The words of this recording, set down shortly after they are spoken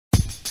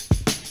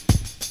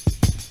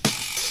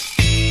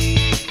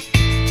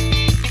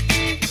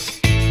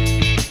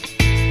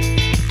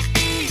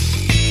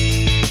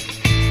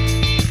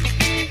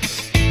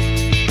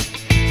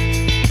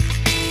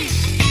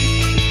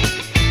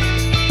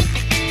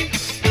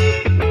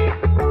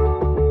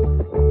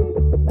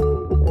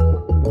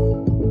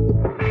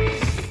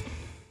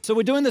So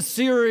we're doing this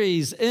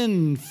series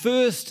in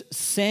 1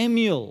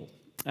 Samuel.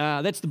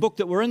 That's the book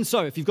that we're in.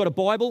 So if you've got a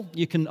Bible,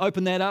 you can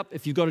open that up.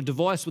 If you've got a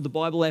device with the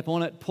Bible app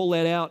on it, pull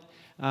that out.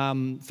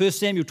 1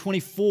 Samuel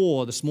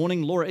 24 this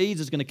morning. Laura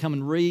Eads is going to come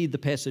and read the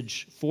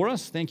passage for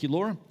us. Thank you,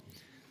 Laura.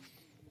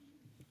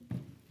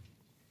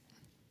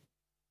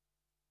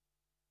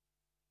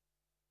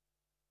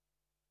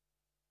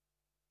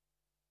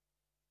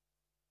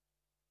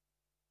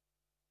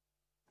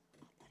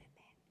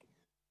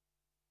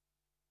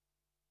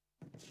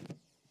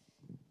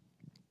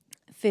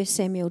 First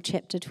Samuel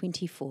chapter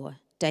 24,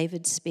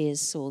 David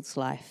spares Saul's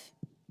life.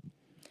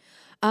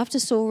 After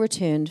Saul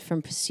returned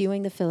from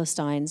pursuing the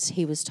Philistines,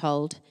 he was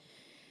told,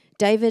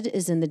 David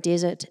is in the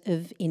desert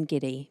of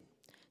En-Gedi.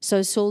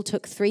 So Saul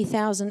took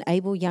 3,000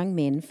 able young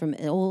men from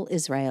all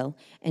Israel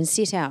and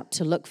set out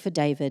to look for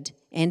David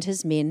and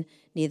his men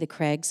near the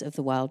crags of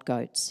the wild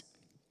goats.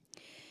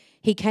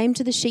 He came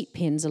to the sheep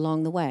pens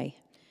along the way.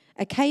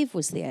 A cave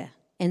was there,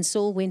 and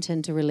Saul went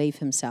in to relieve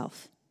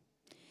himself.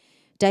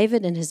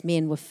 David and his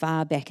men were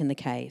far back in the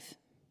cave.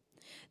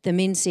 The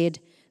men said,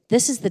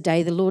 This is the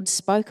day the Lord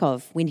spoke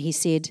of when he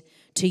said,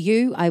 To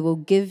you I will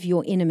give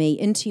your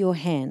enemy into your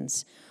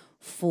hands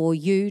for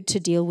you to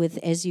deal with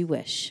as you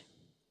wish.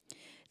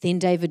 Then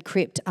David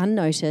crept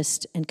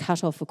unnoticed and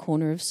cut off a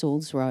corner of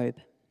Saul's robe.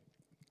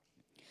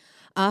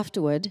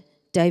 Afterward,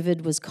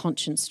 David was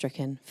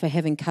conscience-stricken for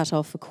having cut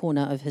off a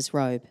corner of his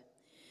robe.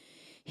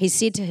 He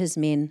said to his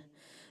men,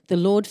 The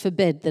Lord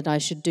forbid that I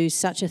should do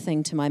such a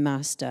thing to my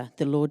master,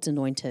 the Lord's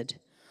anointed,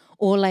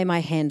 or lay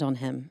my hand on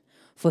him,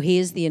 for he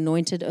is the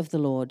anointed of the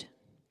Lord.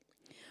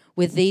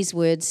 With these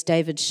words,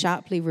 David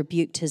sharply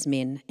rebuked his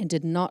men and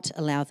did not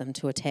allow them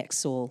to attack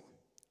Saul.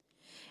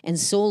 And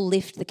Saul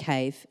left the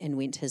cave and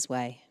went his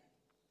way.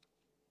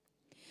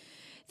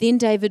 Then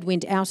David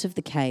went out of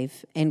the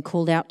cave and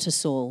called out to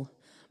Saul,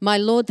 My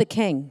lord the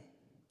king.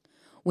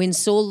 When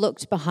Saul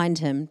looked behind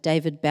him,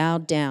 David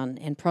bowed down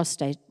and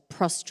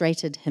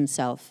prostrated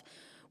himself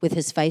with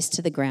his face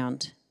to the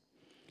ground.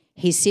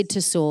 He said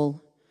to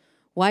Saul,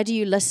 Why do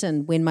you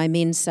listen when my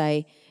men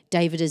say,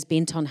 David is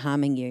bent on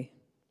harming you?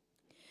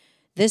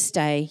 This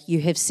day you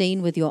have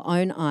seen with your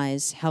own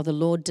eyes how the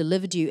Lord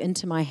delivered you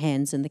into my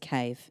hands in the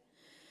cave.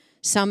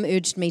 Some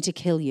urged me to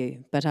kill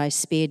you, but I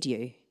spared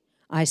you.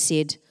 I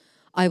said,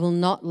 I will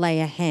not lay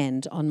a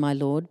hand on my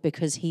Lord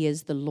because he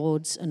is the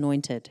Lord's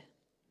anointed.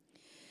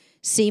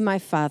 See, my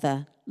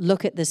father,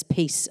 look at this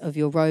piece of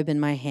your robe in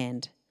my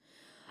hand.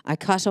 I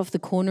cut off the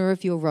corner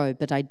of your robe,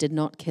 but I did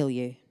not kill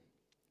you.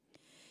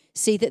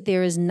 See that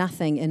there is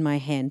nothing in my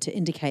hand to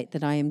indicate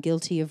that I am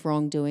guilty of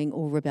wrongdoing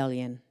or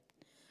rebellion.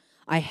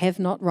 I have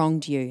not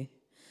wronged you,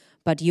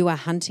 but you are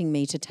hunting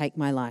me to take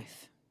my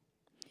life.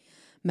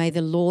 May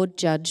the Lord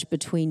judge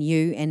between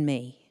you and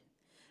me,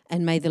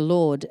 and may the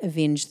Lord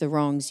avenge the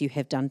wrongs you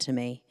have done to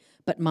me,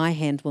 but my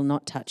hand will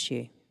not touch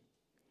you.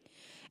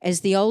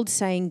 As the old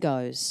saying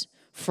goes,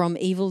 from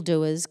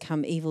evildoers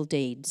come evil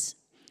deeds.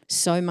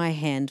 So my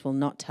hand will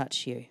not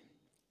touch you.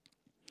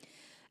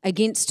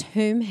 Against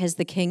whom has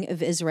the king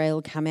of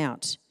Israel come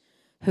out?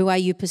 Who are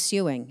you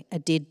pursuing? A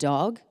dead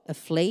dog? A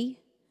flea?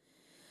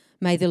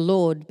 May the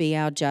Lord be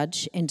our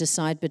judge and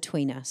decide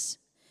between us.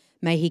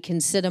 May he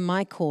consider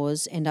my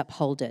cause and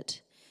uphold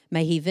it.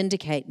 May he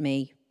vindicate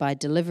me by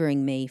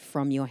delivering me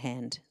from your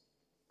hand.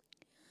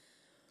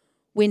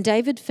 When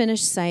David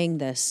finished saying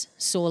this,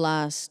 Saul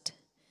asked,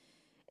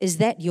 Is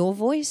that your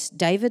voice,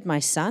 David, my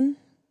son?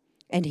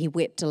 And he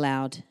wept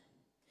aloud.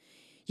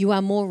 You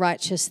are more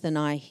righteous than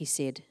I, he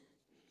said.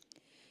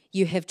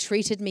 You have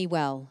treated me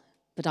well,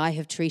 but I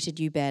have treated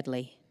you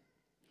badly.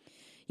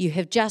 You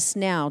have just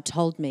now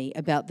told me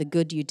about the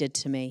good you did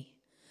to me.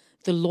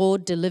 The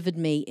Lord delivered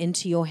me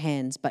into your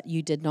hands, but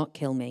you did not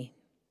kill me.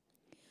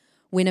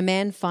 When a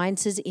man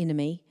finds his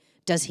enemy,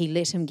 does he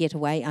let him get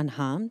away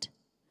unharmed?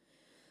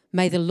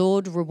 May the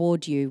Lord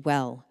reward you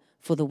well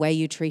for the way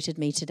you treated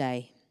me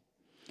today.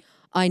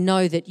 I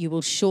know that you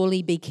will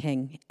surely be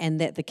king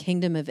and that the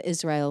kingdom of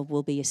Israel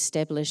will be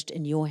established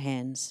in your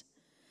hands.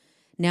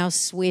 Now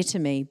swear to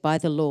me by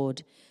the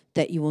Lord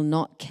that you will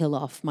not kill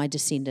off my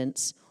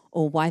descendants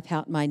or wipe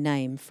out my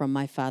name from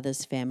my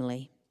father's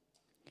family.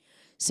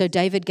 So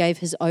David gave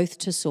his oath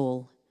to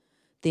Saul.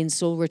 Then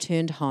Saul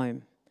returned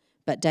home,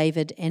 but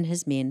David and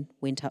his men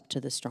went up to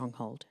the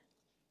stronghold.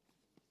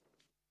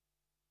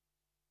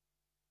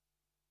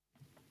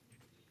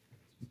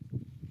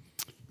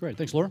 Great,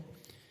 thanks, Laura.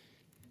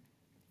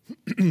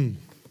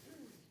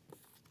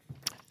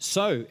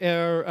 So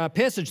our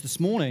passage this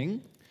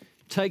morning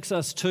takes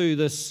us to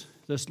this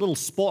little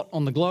spot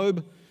on the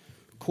globe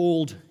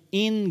called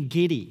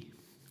En-Gedi.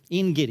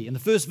 En-Gedi. In the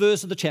first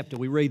verse of the chapter,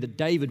 we read that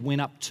David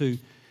went up to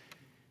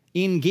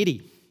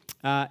En-Gedi.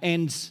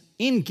 And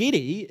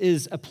En-Gedi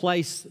is a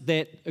place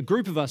that a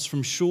group of us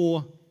from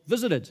Shore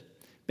visited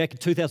back in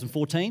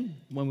 2014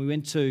 when we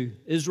went to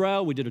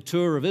Israel. We did a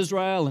tour of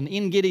Israel, and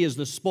En-Gedi is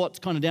the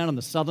spot kind of down in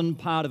the southern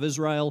part of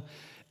Israel.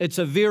 It's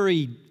a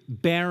very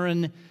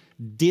barren,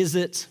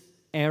 desert,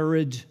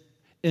 arid,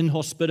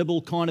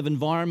 inhospitable kind of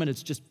environment.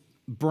 It's just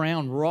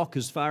brown rock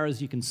as far as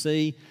you can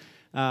see.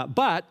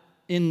 But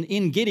in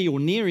En-Gedi, or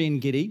near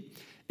En-Gedi,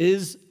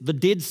 is the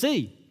Dead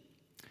Sea.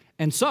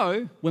 And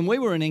so, when we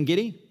were in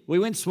En-Gedi, we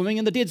went swimming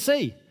in the Dead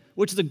Sea,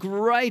 which is a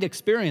great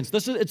experience.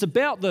 It's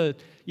about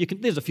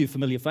there's a few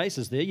familiar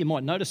faces there. You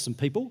might notice some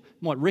people,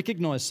 might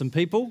recognize some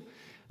people.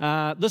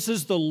 This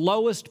is the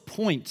lowest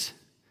point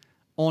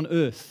on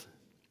earth,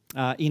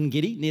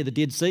 En-Gedi, near the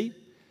Dead Sea,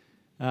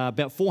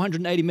 about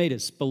 480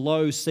 meters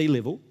below sea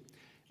level.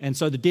 And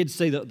so the Dead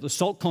Sea, the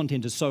salt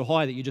content is so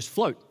high that you just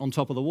float on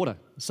top of the water.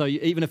 So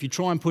even if you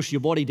try and push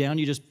your body down,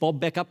 you just bob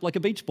back up like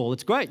a beach ball.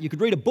 It's great. You could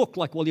read a book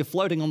like while you're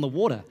floating on the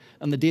water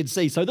in the Dead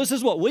Sea. So this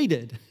is what we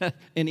did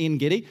in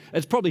En-Gedi.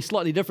 It's probably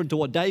slightly different to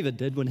what David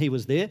did when he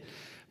was there.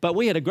 But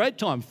we had a great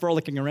time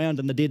frolicking around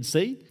in the Dead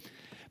Sea.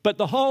 But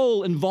the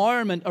whole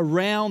environment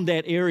around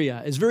that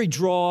area is very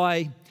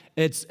dry.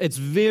 It's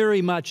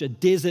very much a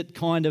desert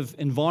kind of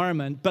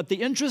environment. But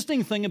the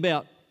interesting thing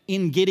about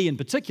En-Gedi in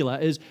particular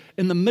is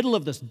in the middle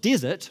of this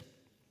desert,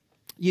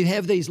 you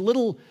have these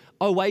little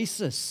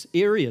oasis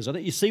areas. I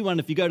think you see one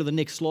if you go to the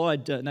next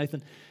slide,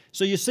 Nathan.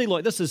 So you see,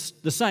 like, this is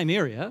the same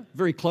area,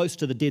 very close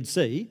to the Dead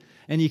Sea,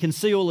 and you can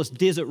see all this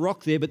desert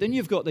rock there, but then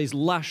you've got these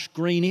lush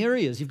green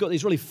areas. You've got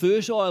these really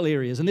fertile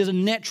areas, and there's a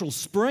natural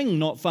spring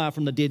not far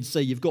from the Dead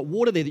Sea. You've got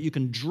water there that you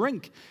can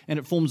drink, and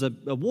it forms a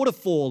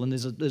waterfall, and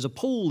there's a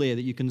pool there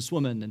that you can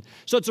swim in. And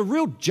so it's a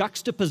real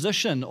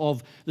juxtaposition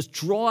of this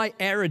dry,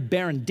 arid,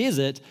 barren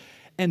desert,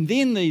 and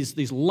then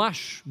these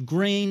lush,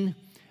 green,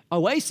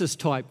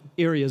 oasis-type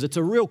areas. It's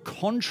a real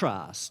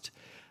contrast.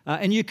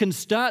 And you can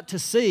start to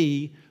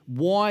see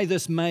why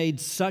this made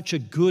such a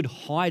good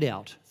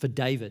hideout for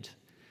David.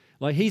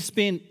 Like, he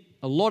spent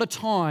a lot of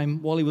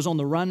time while he was on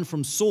the run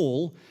from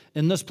Saul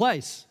in this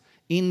place,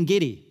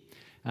 En-Gedi.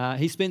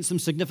 He spent some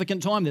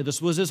significant time there.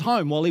 This was his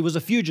home. While he was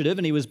a fugitive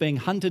and he was being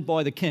hunted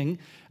by the king,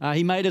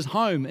 he made his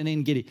home in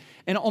En-Gedi.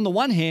 And on the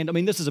one hand, I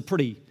mean, this is a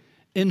pretty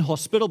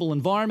inhospitable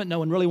environment. No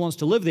one really wants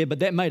to live there, but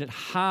that made it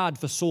hard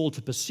for Saul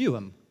to pursue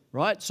him,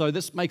 right? So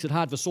this makes it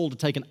hard for Saul to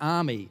take an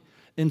army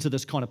into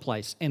this kind of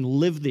place and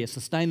live there,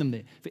 sustain them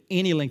there for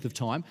any length of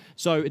time.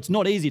 So it's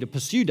not easy to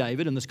pursue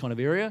David in this kind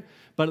of area,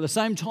 but at the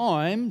same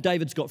time,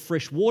 David's got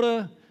fresh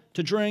water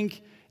to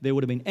drink. There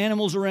would have been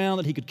animals around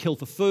that he could kill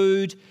for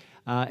food,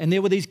 and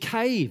there were these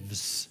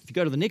caves. If you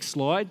go to the next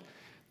slide,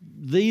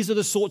 these are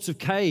the sorts of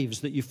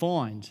caves that you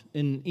find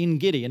in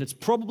En-Gedi, and it's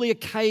probably a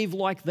cave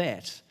like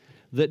that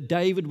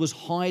David was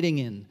hiding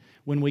in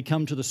when we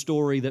come to the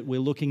story that we're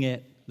looking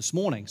at this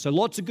morning. So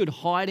lots of good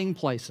hiding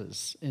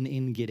places in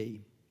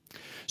En-Gedi.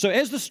 So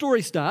as the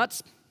story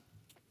starts,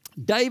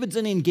 David's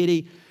in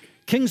En-Gedi.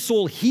 King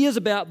Saul hears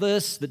about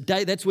this,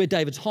 that's where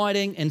David's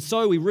hiding. And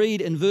so we read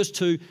in verse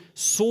 2,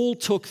 Saul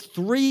took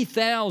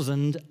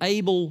 3,000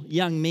 able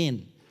young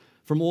men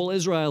from all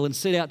Israel and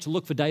set out to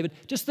look for David.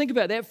 Just think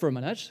about that for a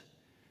minute.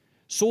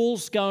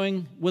 Saul's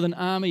going with an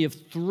army of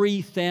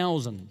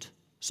 3,000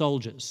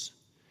 soldiers.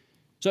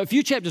 So a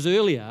few chapters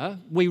earlier,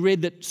 we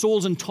read that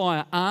Saul's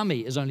entire army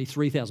is only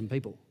 3,000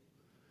 people.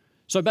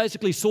 So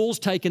basically, Saul's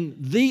taken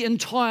the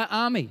entire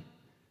army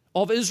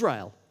of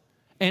Israel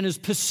and is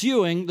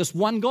pursuing this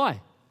one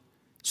guy.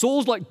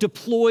 Saul's like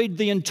deployed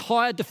the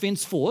entire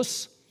defense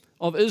force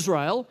of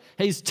Israel.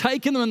 He's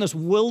taken them in this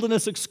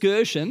wilderness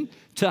excursion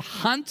to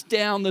hunt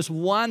down this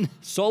one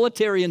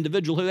solitary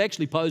individual who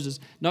actually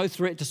poses no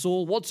threat to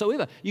Saul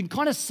whatsoever. You can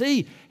kind of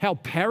see how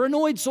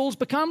paranoid Saul's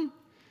become.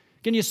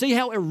 Can you see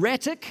how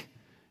erratic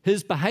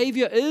his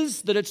behavior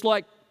is? That it's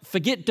like,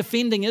 forget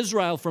defending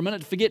Israel for a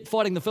minute, forget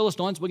fighting the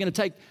Philistines. We're going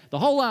to take the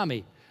whole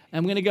army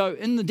and we're going to go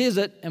in the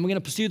desert and we're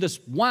going to pursue this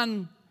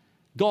one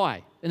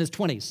guy in his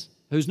 20s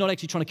who's not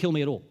actually trying to kill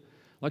me at all.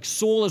 Like,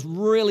 Saul is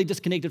really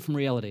disconnected from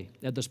reality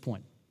at this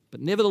point. But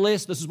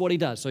nevertheless, this is what he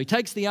does. So he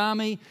takes the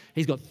army.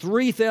 He's got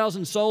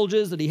 3,000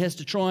 soldiers that he has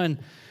to try and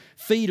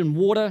feed and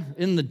water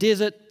in the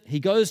desert. He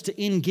goes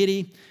to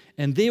En-Gedi,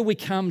 and there we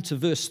come to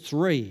verse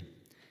 3.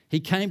 He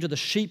came to the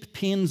sheep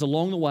pens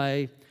along the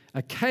way.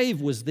 A cave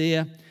was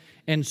there,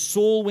 and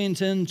Saul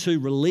went in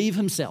to relieve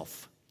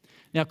himself.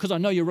 Now, because I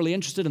know you're really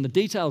interested in the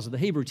details of the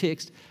Hebrew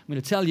text, I'm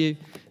going to tell you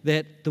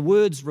that the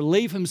words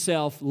relieve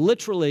himself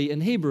literally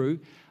in Hebrew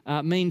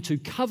mean to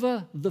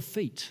cover the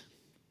feet.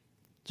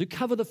 To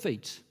cover the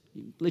feet.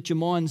 Let your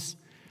minds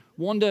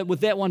wander with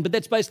that one, but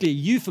that's basically a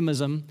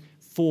euphemism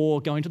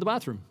for going to the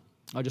bathroom.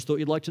 I just thought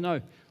you'd like to know.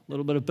 A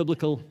little bit of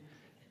biblical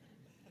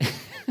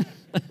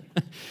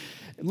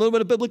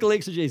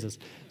exegesis.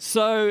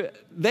 So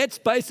that's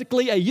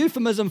basically a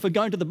euphemism for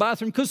going to the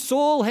bathroom, because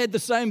Saul had the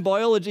same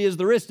biology as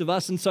the rest of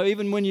us, and so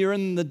even when you're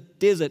in the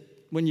desert,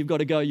 when you've got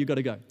to go, you've got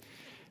to go.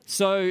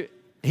 So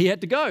he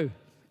had to go.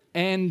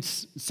 And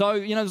so,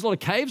 there's a lot of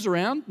caves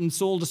around, and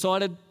Saul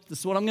decided, this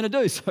is what I'm going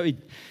to do. So he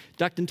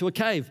ducked into a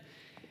cave.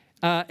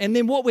 And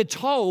then what we're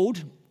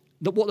told,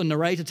 that what the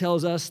narrator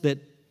tells us that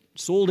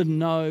Saul didn't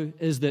know,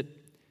 is that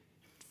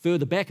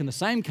further back in the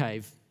same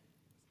cave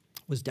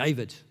was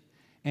David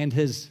and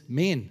his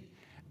men.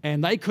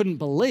 And they couldn't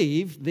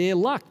believe their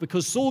luck,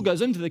 because Saul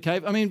goes into the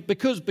cave.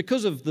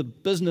 Because of the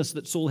business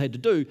that Saul had to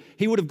do,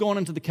 he would have gone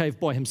into the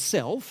cave by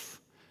himself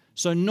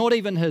So not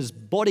even his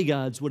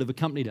bodyguards would have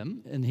accompanied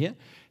him in here.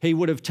 He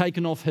would have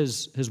taken off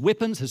his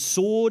weapons, his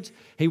sword,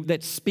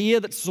 that spear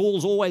that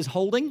Saul's always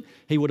holding,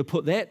 he would have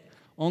put that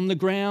on the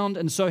ground.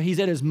 And so he's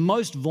at his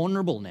most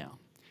vulnerable now.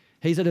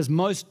 He's at his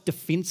most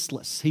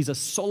defenseless. He's a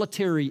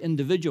solitary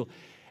individual.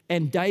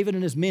 And David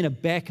and his men are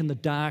back in the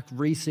dark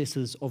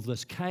recesses of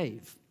this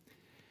cave.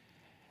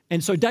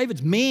 And so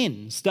David's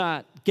men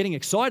start getting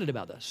excited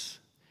about this.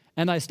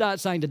 And they start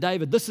saying to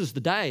David, this is the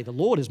day the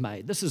Lord has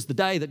made. This is the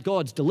day that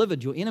God's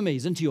delivered your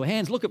enemies into your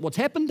hands. Look at what's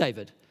happened,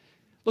 David.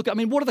 Look, I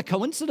mean, what are the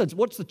coincidences?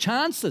 What's the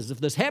chances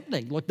of this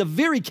happening? Like the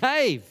very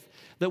cave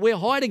that we're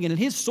hiding in. And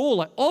here's Saul,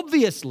 like,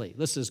 obviously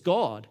this is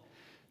God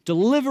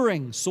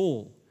delivering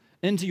Saul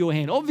into your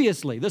hand.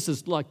 Obviously, this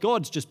is like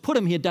God's just put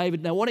him here,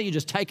 David. Now, why don't you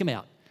just take him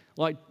out?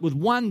 Like with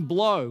one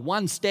blow,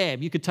 one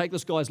stab, you could take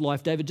this guy's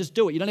life, David. Just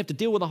do it. You don't have to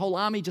deal with the whole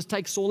army. Just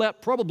take Saul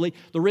out. Probably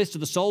the rest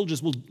of the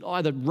soldiers will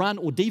either run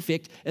or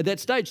defect at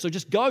that stage. So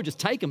just go, just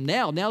take him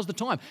now. Now's the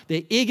time.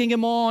 They're egging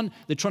him on.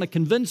 They're trying to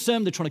convince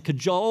him. They're trying to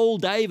cajole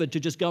David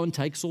to just go and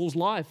take Saul's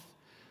life.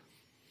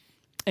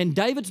 And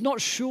David's not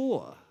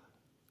sure.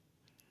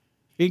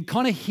 You can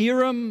kind of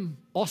hear him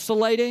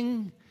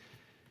oscillating.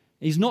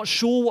 He's not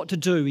sure what to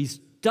do. He's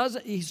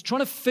trying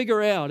to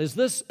figure out, is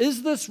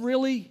this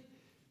really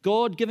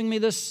God giving me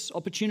this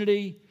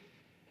opportunity?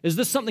 Is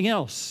this something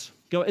else?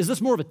 Is this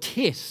more of a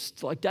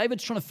test? Like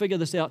David's trying to figure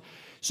this out.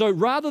 So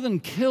rather than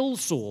kill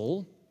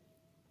Saul,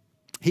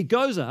 he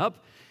goes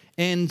up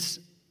and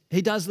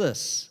he does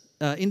this.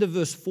 End of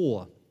verse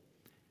 4.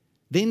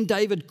 Then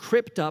David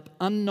crept up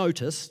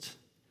unnoticed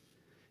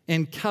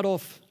and cut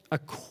off a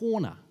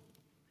corner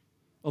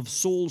of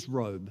Saul's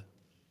robe.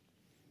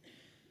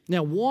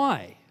 Now,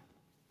 why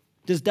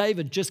does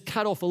David just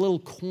cut off a little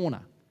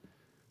corner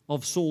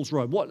of Saul's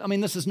robe?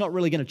 This is not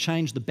really going to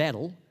change the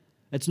battle.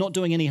 It's not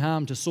doing any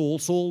harm to Saul.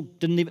 Saul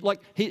didn't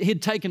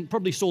even,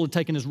 probably Saul had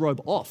taken his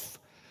robe off.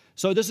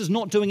 So this is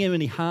not doing him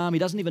any harm. He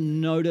doesn't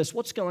even notice.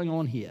 What's going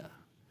on here?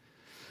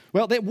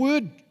 Well, that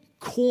word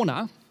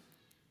corner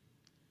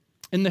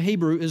in the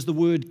Hebrew is the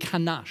word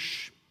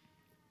kanash.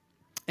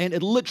 And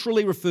it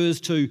literally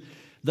refers to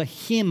the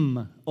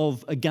hem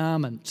of a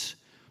garment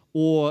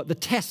or the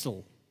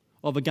tassel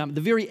of a garment,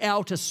 the very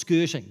outer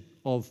skirting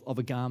of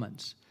a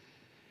garment.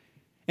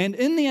 And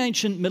in the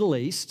ancient Middle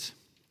East,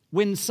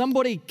 when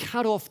somebody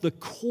cut off the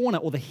corner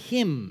or the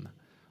hem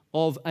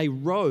of a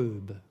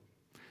robe,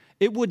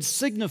 it would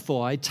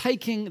signify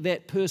taking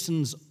that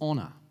person's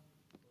honor.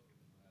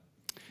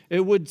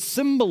 It would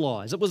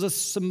symbolize, it was a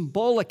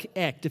symbolic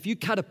act. If you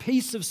cut a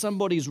piece of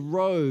somebody's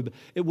robe,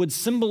 it would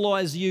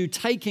symbolize you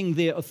taking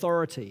their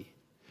authority,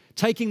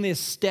 taking their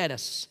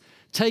status,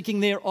 taking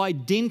their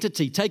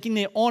identity, taking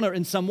their honor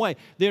in some way.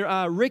 There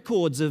are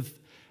records of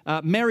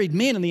married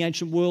men in the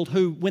ancient world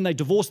who, when they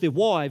divorced their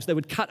wives, they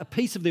would cut a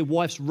piece of their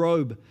wife's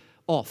robe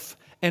off.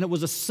 And it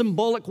was a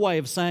symbolic way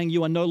of saying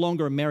you are no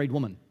longer a married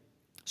woman.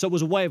 So it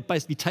was a way of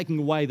basically taking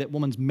away that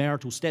woman's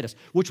marital status,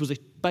 which was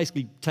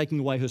basically taking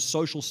away her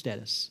social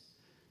status.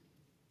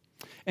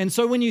 And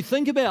so when you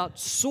think about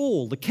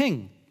Saul, the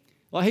king,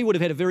 well, he would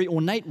have had a very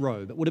ornate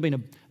robe. It would have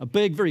been a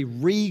big, very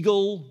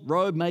regal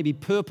robe, maybe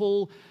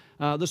purple.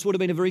 This would have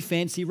been a very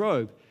fancy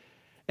robe.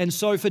 And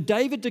so for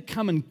David to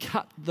come and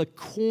cut the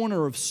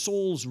corner of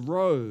Saul's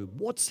robe,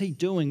 what's he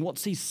doing?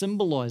 What's he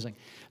symbolizing?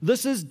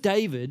 This is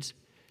David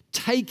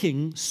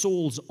taking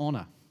Saul's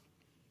honor.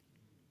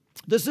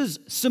 This is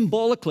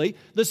symbolically,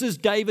 this is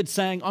David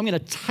saying, I'm going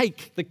to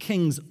take the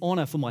king's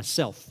honor for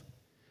myself.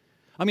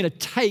 I'm going to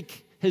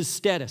take his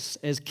status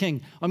as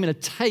king. I'm going to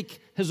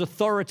take his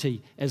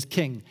authority as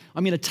king.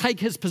 I'm going to take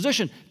his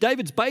position.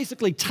 David's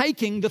basically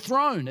taking the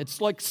throne.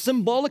 It's like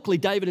symbolically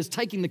David is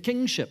taking the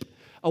kingship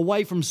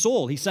away from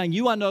Saul. He's saying,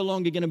 you are no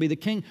longer going to be the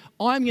king.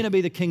 I'm going to be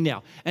the king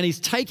now. And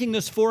he's taking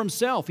this for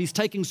himself. He's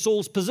taking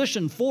Saul's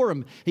position for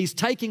him. He's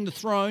taking the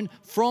throne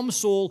from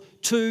Saul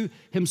to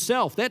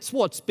himself. That's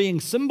what's being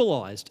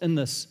symbolized in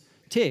this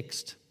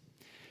text.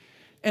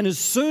 And as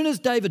soon as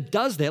David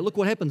does that, look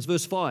what happens,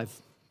 verse 5.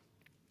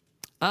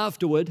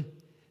 Afterward,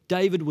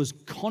 David was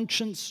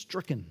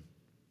conscience-stricken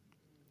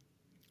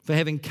for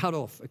having cut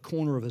off a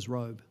corner of his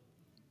robe.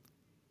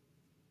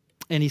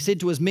 And he said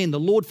to his men, the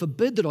Lord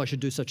forbid that I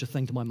should do such a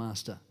thing to my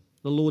master,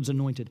 the Lord's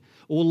anointed,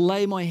 or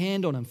lay my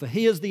hand on him, for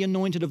he is the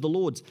anointed of the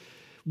Lord's.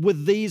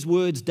 With these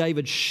words,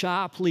 David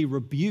sharply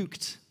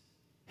rebuked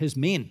his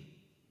men.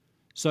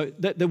 So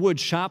the word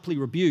sharply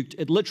rebuked,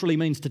 it literally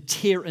means to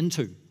tear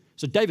into.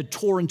 So David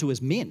tore into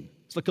his men.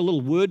 It's like a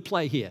little word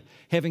play here.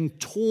 Having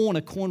torn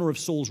a corner of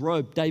Saul's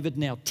robe, David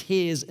now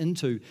tears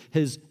into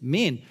his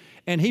men.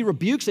 And he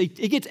rebukes, he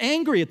gets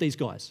angry at these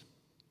guys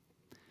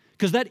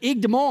because that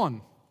egged him on.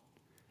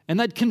 And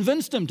they'd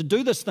convinced him to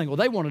do this thing, or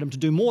they wanted him to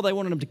do more. They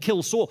wanted him to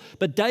kill Saul.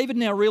 But David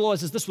now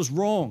realizes this was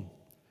wrong.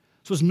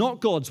 This was not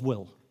God's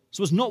will. This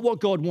was not what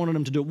God wanted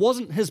him to do. It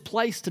wasn't his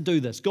place to do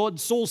this.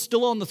 Saul's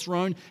still on the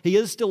throne. He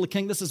is still the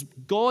king. This is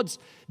God's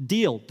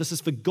deal. This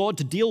is for God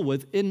to deal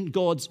with in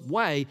God's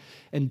way.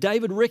 And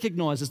David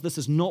recognizes this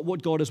is not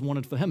what God has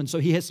wanted for him. And so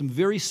he has some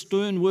very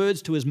stern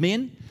words to his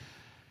men.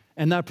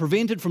 and they're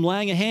prevented from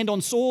laying a hand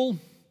on Saul.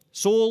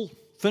 Saul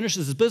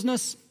finishes his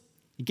business.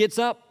 He gets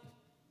up,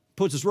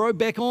 puts his robe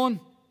back on,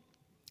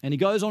 and he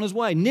goes on his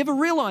way, never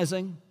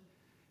realizing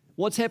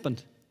what's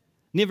happened,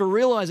 never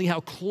realizing how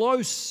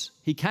close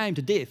he came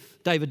to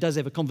death. David does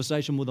have a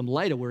conversation with him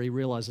later where he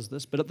realizes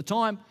this, but at the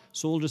time,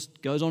 Saul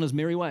just goes on his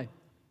merry way.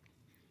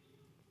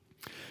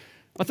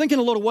 I think in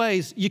a lot of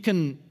ways you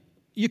can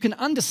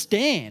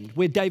understand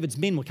where David's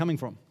men were coming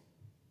from.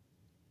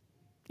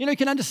 You know, you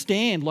can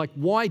understand like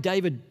why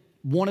David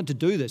wanted to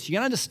do this. You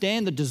can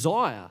understand the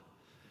desire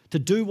to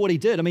do what he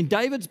did. I mean,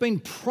 David's been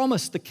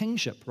promised the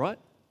kingship, right?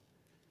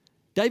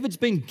 David's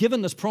been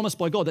given this promise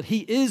by God that he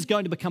is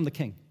going to become the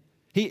king.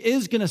 He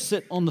is going to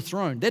sit on the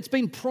throne. That's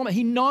been promised.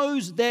 He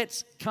knows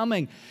that's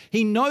coming.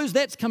 He knows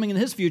that's coming in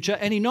his future,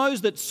 and he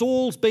knows that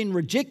Saul's been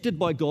rejected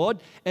by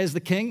God as the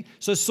king.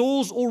 So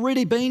Saul's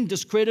already been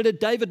discredited.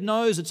 David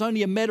knows it's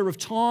only a matter of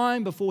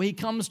time before he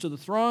comes to the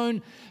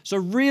throne. So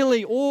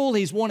really all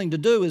he's wanting to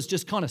do is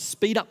just kind of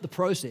speed up the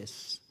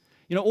process.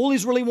 You know, all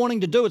he's really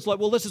wanting to do, it's like,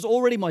 well, this is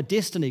already my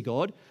destiny,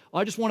 God.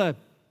 I just want to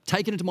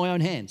take it into my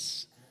own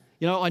hands.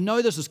 You know, I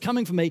know this is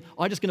coming for me.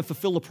 I'm just going to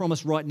fulfill the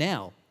promise right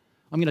now.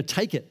 I'm going to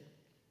take it.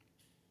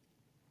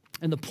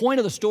 And the point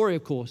of the story,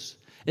 of course,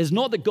 is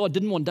not that God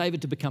didn't want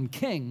David to become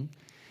king.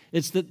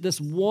 It's that this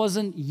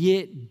wasn't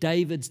yet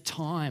David's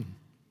time.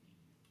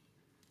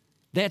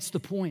 That's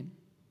the point.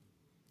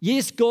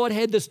 Yes, God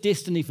had this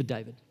destiny for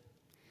David.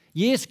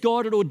 Yes,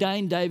 God had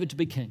ordained David to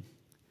be king.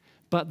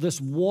 But this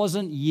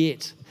wasn't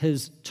yet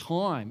his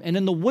time. And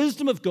in the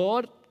wisdom of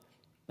God,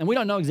 and we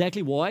don't know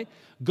exactly why,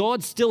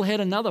 God still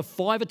had another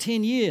 5 or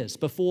 10 years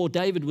before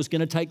David was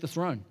going to take the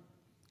throne.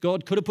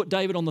 God could have put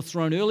David on the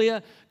throne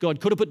earlier. God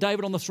could have put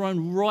David on the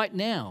throne right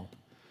now.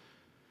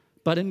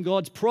 But in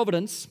God's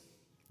providence,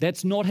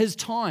 that's not his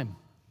time.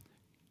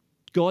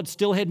 God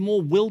still had more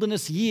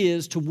wilderness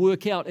years to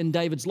work out in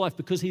David's life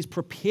because he's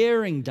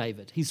preparing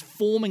David. He's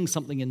forming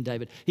something in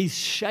David. He's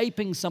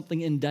shaping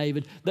something in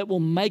David that will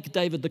make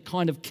David the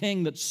kind of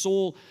king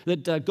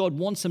that God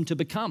wants him to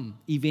become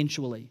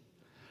eventually.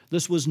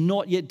 This was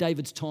not yet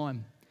David's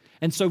time.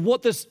 And so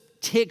what this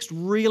text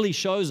really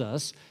shows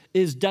us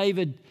is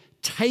David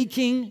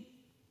taking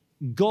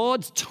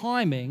God's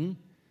timing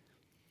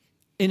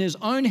in his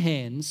own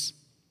hands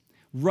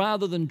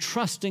rather than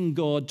trusting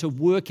God to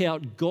work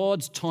out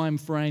God's time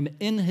frame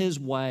in his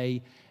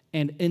way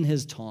and in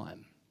his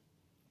time.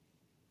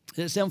 Does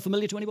that sound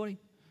familiar to anybody?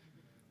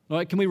 All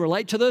right, can we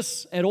relate to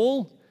this at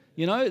all?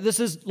 You know, this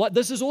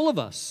is all of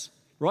us,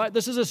 right?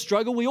 This is a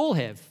struggle we all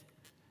have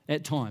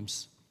at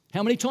times.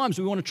 How many times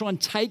do we want to try and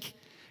take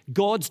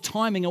God's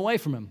timing away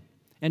from him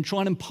and try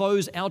and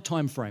impose our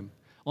time frame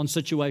on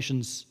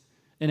situations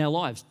in our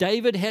lives?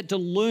 David had to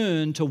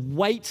learn to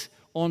wait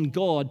on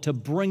God to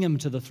bring him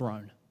to the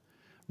throne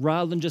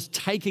rather than just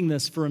taking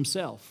this for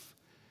himself.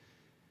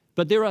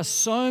 But there are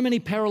so many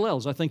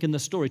parallels, I think, in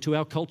this story to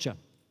our culture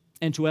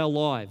and to our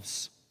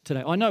lives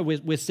today. I know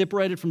we're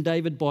separated from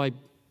David by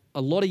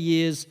a lot of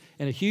years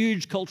and a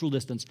huge cultural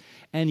distance,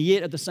 and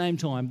yet at the same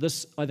time,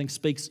 this, I think,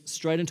 speaks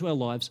straight into our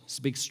lives,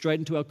 speaks straight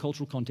into our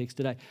cultural context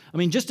today. I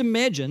mean, just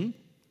imagine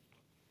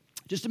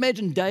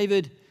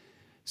David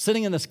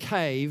sitting in this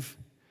cave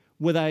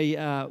with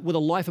a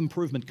life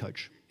improvement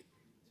coach.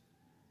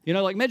 You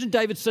know, like imagine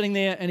David sitting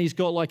there and he's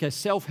got like a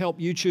self-help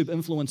YouTube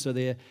influencer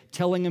there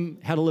telling him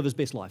how to live his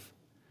best life.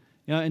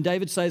 You know, and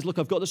David says, look,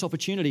 I've got this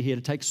opportunity here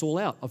to take Saul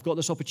out. I've got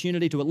this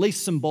opportunity to at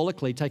least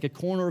symbolically take a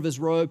corner of his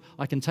robe.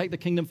 I can take the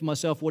kingdom for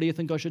myself. What do you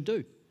think I should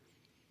do?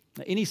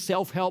 Any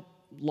self-help,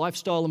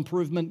 lifestyle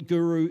improvement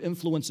guru,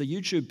 influencer,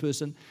 YouTube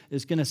person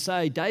is going to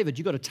say, David,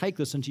 you've got to take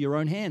this into your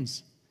own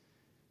hands.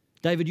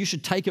 David, you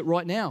should take it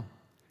right now.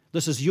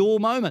 This is your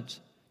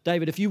moment.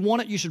 David, if you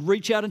want it, you should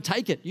reach out and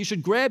take it. You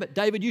should grab it.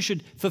 David, you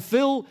should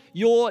fulfill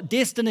your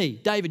destiny.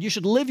 David, you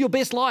should live your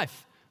best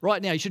life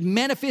right now. You should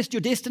manifest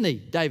your destiny,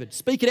 David.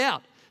 Speak it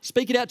out.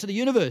 Speak it out to the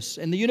universe,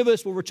 and the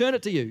universe will return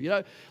it to you. You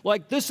know,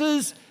 like this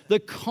is the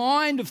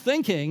kind of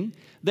thinking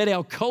that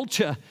our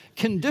culture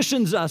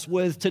conditions us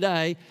with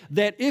today,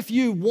 that if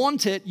you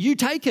want it, you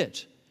take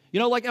it. You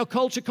know, like our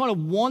culture kind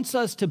of wants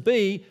us to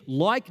be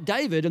like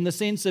David in the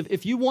sense of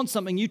if you want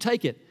something, you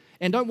take it.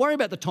 And don't worry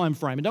about the time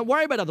frame, and don't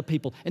worry about other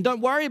people, and don't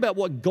worry about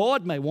what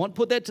God may want.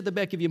 Put that to the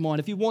back of your mind.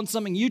 If you want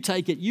something, you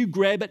take it, you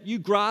grab it, you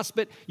grasp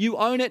it, you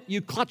own it, you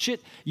clutch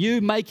it,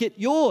 you make it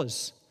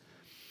yours.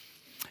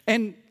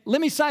 And let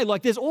me say,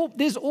 like there's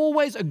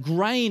always a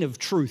grain of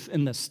truth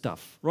in this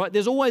stuff, right?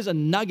 There's always a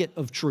nugget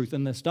of truth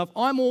in this stuff.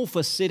 I'm all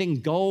for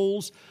setting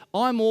goals.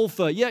 I'm all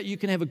for, yeah, you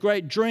can have a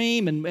great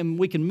dream and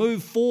we can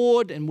move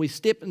forward and we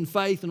step in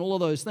faith and all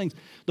of those things.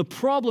 The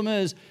problem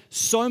is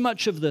so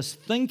much of this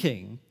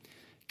thinking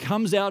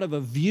comes out of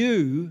a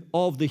view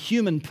of the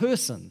human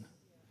person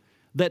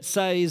that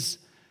says,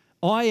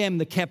 I am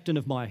the captain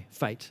of my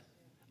fate.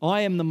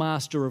 I am the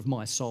master of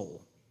my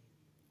soul.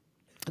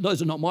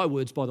 Those are not my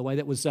words, by the way.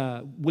 That was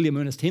William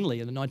Ernest Henley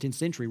in the 19th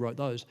century wrote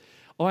those.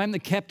 I am the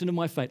captain of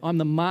my fate. I'm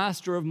the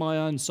master of my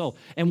own soul.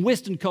 And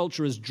Western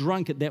culture has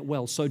drunk at that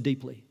well so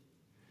deeply.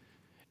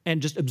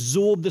 and just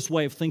absorb this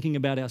way of thinking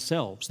about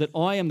ourselves, that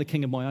I am the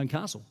king of my own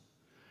castle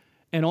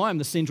and I am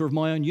the center of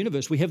my own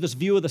universe. We have this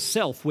view of the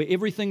self where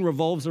everything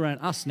revolves around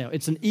us now.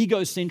 It's an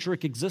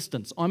egocentric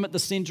existence. I'm at the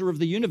center of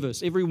the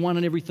universe. Everyone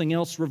and everything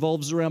else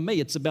revolves around me.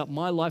 It's about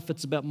my life.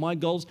 It's about my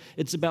goals.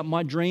 It's about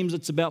my dreams.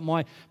 It's about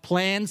my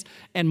plans.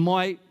 And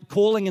my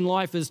calling in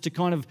life is to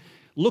kind of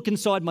look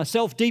inside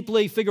myself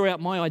deeply, figure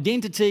out my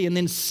identity, and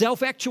then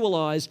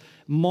self-actualize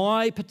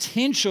my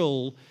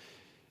potential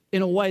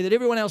in a way that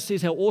everyone else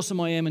sees how awesome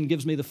I am and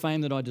gives me the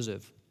fame that I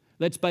deserve.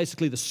 That's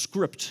basically the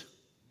script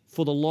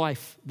for the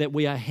life that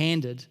we are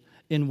handed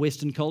in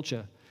Western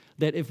culture.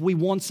 That if we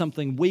want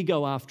something, we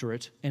go after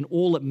it, and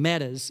all that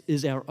matters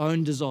is our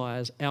own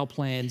desires, our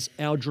plans,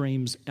 our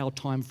dreams, our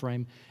time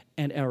frame,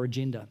 and our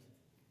agenda.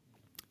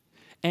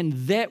 And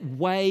that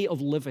way of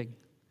living,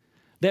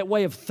 that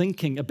way of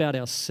thinking about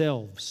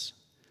ourselves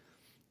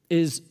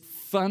is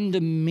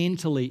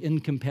fundamentally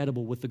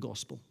incompatible with the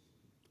gospel.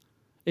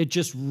 It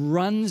just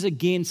runs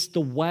against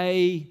the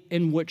way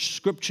in which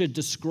Scripture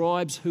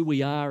describes who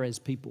we are as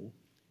people.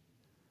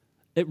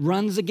 It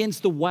runs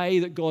against the way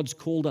that God's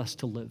called us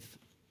to live.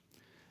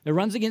 It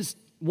runs against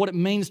what it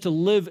means to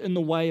live in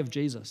the way of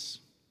Jesus.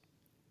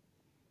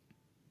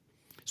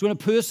 So when a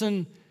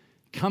person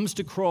comes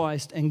to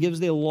Christ and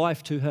gives their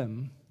life to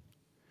Him,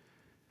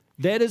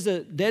 that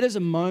is a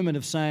moment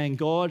of saying,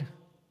 God,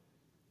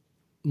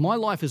 my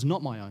life is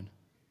not my own.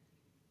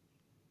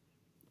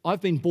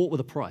 I've been bought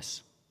with a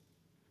price,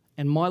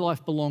 and my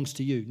life belongs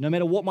to you. No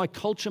matter what my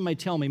culture may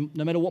tell me,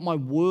 no matter what my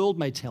world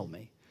may tell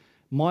me,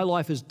 my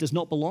life does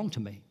not belong to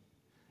me.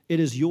 It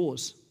is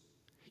yours.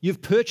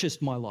 You've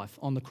purchased my life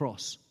on the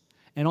cross,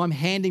 and I'm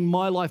handing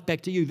my life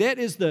back to you. That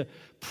is the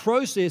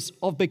process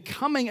of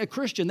becoming a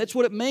Christian. That's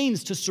what it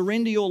means to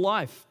surrender your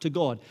life to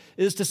God,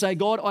 is to say,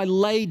 God, I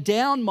lay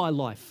down my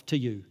life to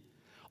you.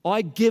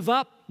 I give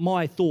up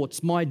my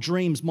thoughts, my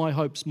dreams, my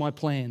hopes, my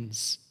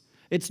plans.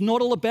 It's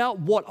not all about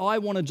what I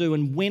want to do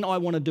and when I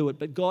want to do it,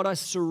 but God, I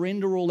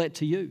surrender all that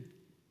to you,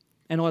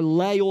 and I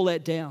lay all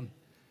that down,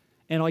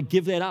 and I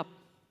give that up.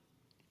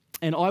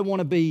 And I want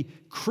to be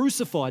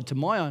crucified to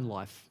my own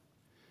life.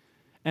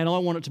 And I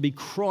want it to be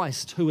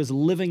Christ who is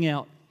living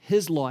out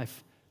His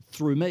life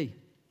through me.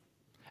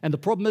 And the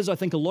problem is, I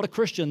think a lot of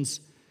Christians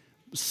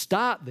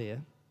start there.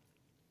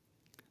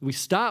 We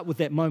start with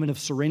that moment of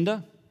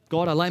surrender.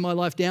 God, I lay my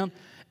life down.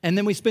 And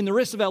then we spend the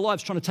rest of our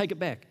lives trying to take it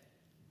back.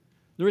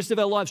 The rest of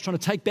our lives trying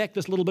to take back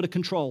this little bit of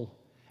control.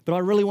 But I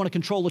really want to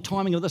control the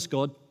timing of this,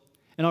 God.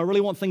 And I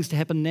really want things to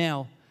happen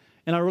now.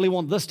 And I really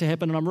want this to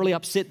happen, and I'm really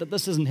upset that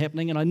this isn't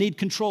happening, and I need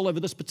control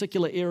over this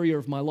particular area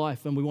of my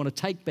life, and we want to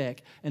take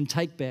back and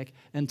take back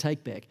and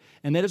take back.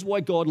 And that is why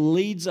God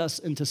leads us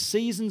into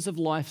seasons of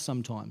life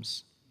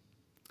sometimes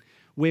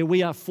where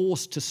we are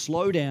forced to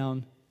slow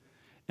down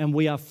and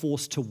we are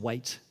forced to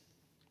wait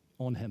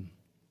on Him.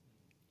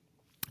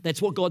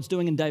 That's what God's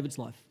doing in David's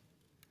life.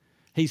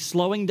 He's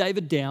slowing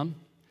David down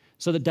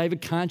so that David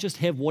can't just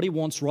have what he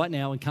wants right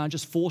now and can't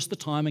just force the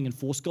timing and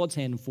force God's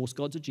hand and force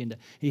God's agenda.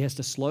 He has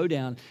to slow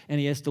down, and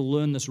he has to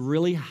learn this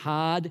really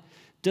hard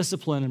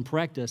discipline and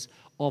practice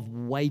of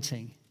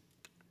waiting.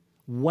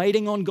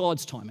 Waiting on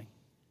God's timing.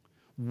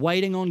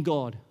 Waiting on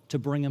God to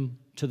bring him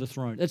to the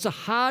throne. It's a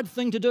hard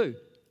thing to do.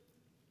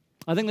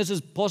 I think this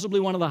is possibly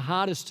one of the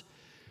hardest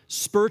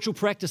spiritual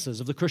practices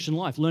of the Christian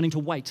life, learning to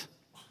wait.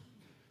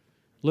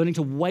 Learning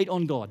to wait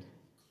on God.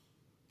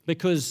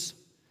 Because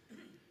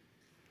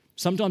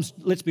sometimes,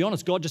 let's be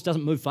honest, God just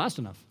doesn't move fast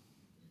enough.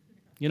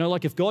 You know,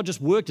 like if God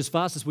just worked as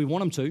fast as we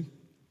want him to,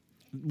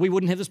 we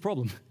wouldn't have this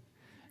problem.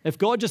 If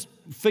God just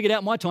figured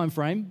out my time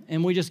frame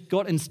and we just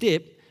got in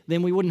step,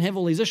 then we wouldn't have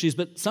all these issues.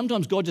 But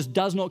sometimes God just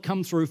does not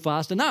come through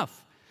fast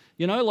enough.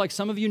 You know, like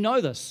some of you know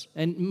this,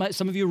 and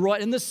some of you are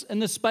right in this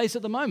space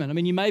at the moment. I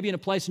mean, you may be in a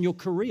place in your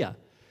career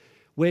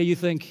where you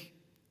think,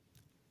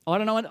 I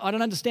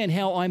don't understand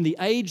how I'm the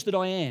age that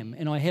I am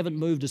and I haven't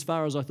moved as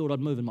far as I thought I'd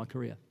move in my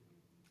career.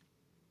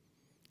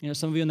 You know,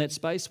 some of you in that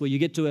space where you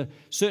get to a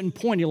certain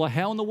point, you're like,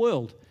 how in the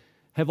world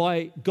have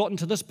I gotten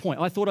to this point?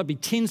 I thought I'd be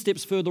 10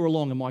 steps further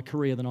along in my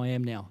career than I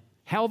am now.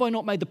 How have I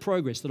not made the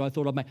progress that I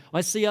thought I'd make?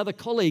 I see other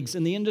colleagues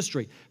in the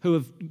industry who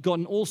have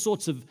gotten all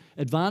sorts of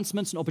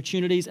advancements and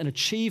opportunities and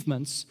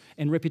achievements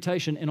and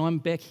reputation, and I'm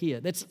back here.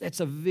 That's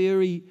a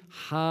very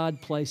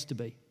hard place to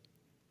be.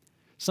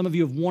 Some of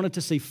you have wanted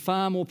to see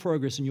far more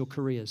progress in your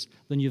careers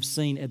than you've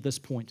seen at this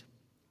point.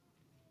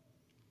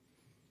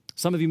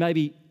 Some of you may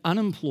be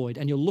unemployed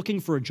and you're looking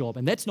for a job,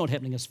 and that's not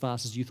happening as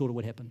fast as you thought it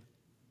would happen.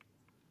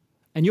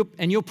 And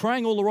you're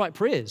praying all the right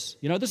prayers.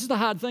 You know, this is the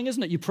hard thing,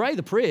 isn't it? You pray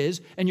the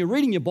prayers and you're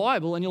reading your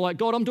Bible and you're like,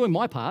 God, I'm doing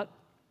my part.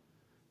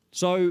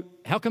 So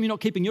how come you're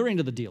not keeping your end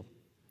of the deal?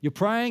 You're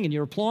praying and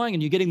you're applying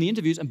and you're getting the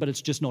interviews, but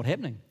it's just not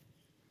happening.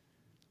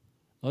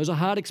 Those are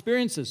hard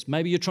experiences.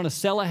 Maybe you're trying to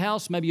sell a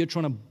house. Maybe you're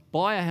trying to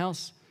buy a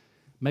house.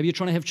 Maybe you're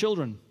trying to have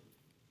children.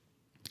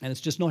 And it's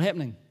just not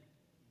happening.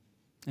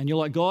 And you're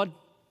like, God,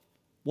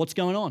 what's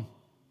going on?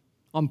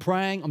 I'm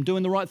praying. I'm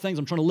doing the right things.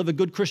 I'm trying to live a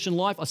good Christian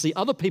life. I see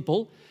other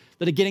people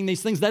that are getting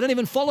these things. They don't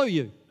even follow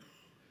you.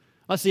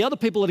 I see other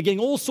people that are getting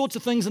all sorts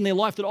of things in their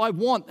life that I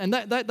want, and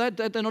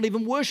they're not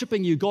even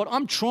worshiping you. God,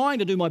 I'm trying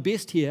to do my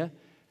best here,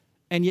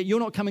 and yet you're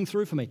not coming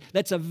through for me.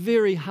 That's a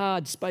very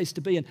hard space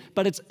to be in.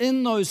 But it's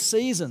in those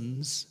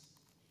seasons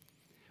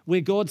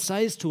where God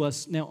says to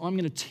us, now I'm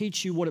going to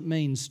teach you what it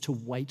means to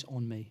wait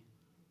on me.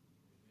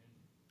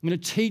 I'm going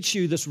to teach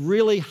you this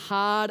really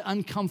hard,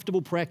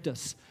 uncomfortable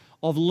practice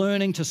of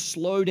learning to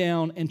slow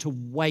down and to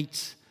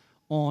wait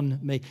on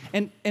me.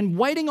 And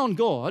waiting on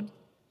God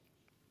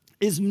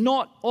is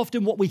not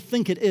often what we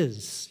think it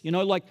is. You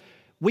know, like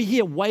we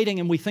hear waiting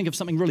and we think of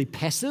something really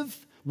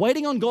passive.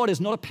 Waiting on God is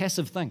not a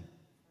passive thing.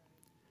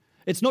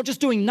 It's not just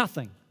doing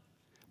nothing.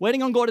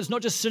 Waiting on God is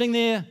not just sitting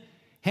there,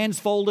 hands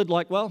folded,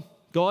 like, well,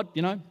 God,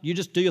 you know, you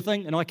just do your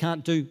thing and I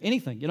can't do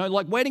anything. You know,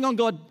 like waiting on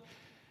God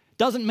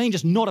doesn't mean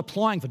just not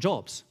applying for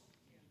jobs.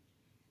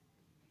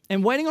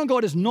 And waiting on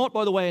God is not,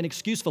 by the way, an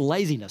excuse for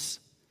laziness.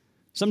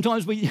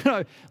 Sometimes we, you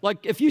know,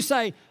 like if you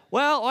say,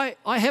 well,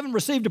 I haven't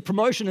received a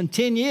promotion in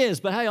 10 years,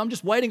 but hey, I'm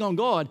just waiting on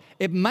God.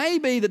 It may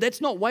be that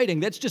that's not waiting,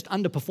 that's just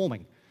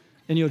underperforming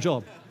in your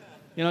job.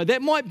 You know,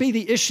 that might be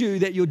the issue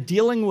that you're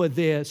dealing with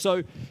there.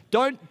 So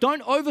don't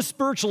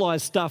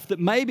over-spiritualize stuff that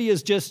maybe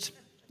is just,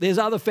 there's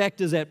other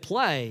factors at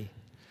play.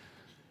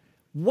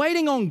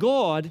 Waiting on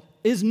God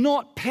is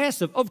not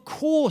passive. Of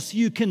course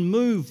you can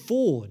move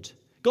forward.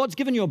 God's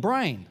given you a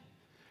brain.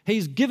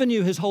 He's given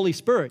you His Holy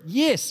Spirit.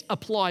 Yes,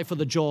 apply for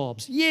the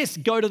jobs. Yes,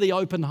 go to the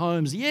open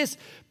homes. Yes,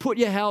 put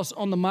your house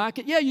on the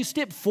market. Yeah, you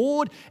step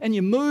forward and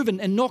you move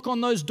and knock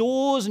on those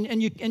doors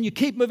and you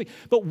keep moving.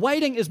 But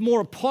waiting is more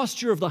a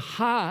posture of the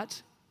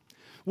heart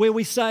where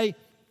we say,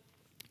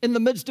 in the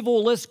midst of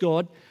all this,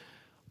 God,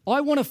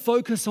 I want to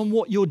focus on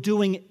what you're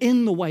doing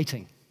in the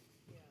waiting.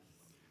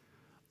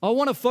 I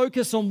want to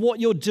focus on what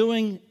you're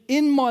doing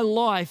in my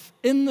life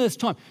in this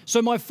time. So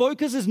my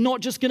focus is not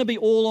just going to be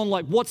all on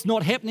like what's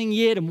not happening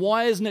yet and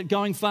why isn't it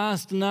going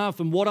fast enough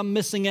and what I'm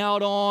missing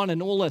out on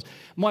and all this.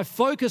 My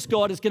focus,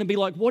 God, is going to be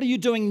like, what are you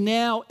doing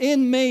now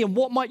in me and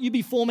what might you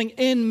be forming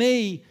in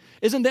me?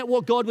 Isn't that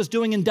what God was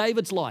doing in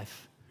David's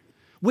life?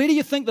 Where do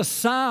you think the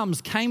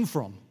Psalms came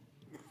from?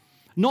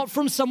 Not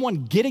from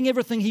someone getting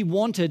everything he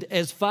wanted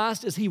as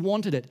fast as he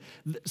wanted it.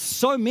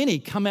 So many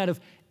come out of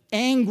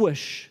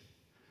anguish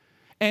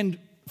and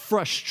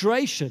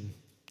frustration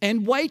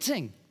and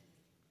waiting.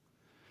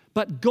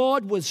 But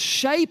God was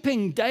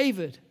shaping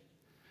David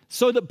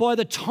so that by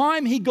the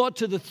time he got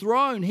to the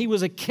throne, he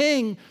was a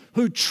king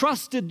who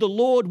trusted the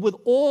Lord with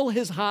all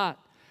his heart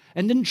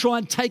and didn't try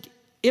and take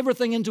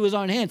everything into his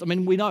own hands. I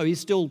mean, we know he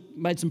still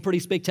made some pretty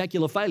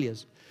spectacular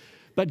failures.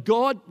 But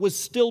God was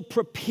still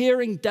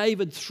preparing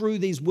David through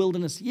these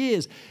wilderness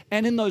years.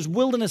 And in those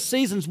wilderness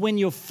seasons, when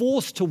you're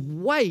forced to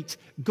wait,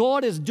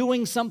 God is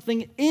doing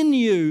something in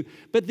you.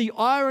 But the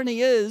irony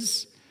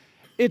is,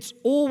 it's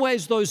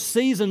always those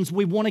seasons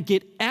we want to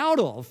get out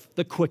of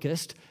the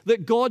quickest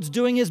that God's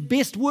doing His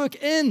best work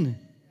in.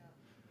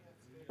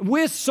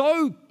 We're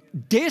so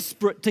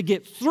desperate to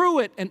get through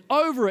it and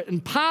over it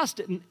and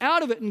past it and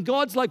out of it. And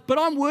God's like, but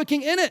I'm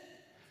working in it.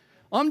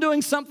 I'm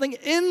doing something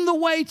in the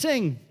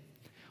waiting.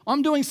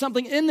 I'm doing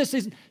something in this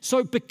season.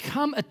 So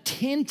become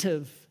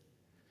attentive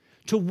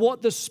to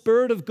what the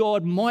Spirit of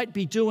God might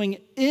be doing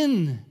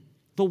in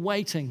the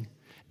waiting,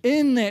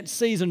 in that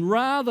season,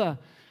 rather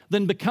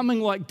than becoming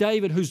like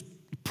David, who's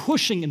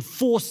pushing and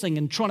forcing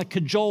and trying to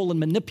cajole and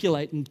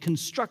manipulate and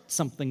construct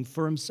something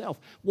for himself.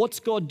 What's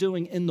God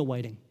doing in the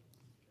waiting?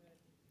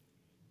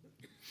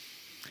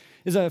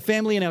 There's a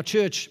family in our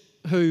church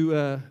who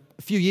a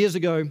few years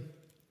ago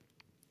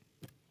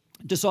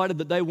decided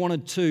that they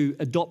wanted to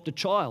adopt a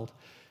child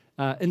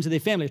into their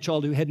family, a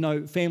child who had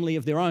no family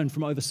of their own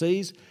from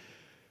overseas.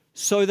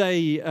 So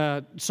they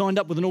signed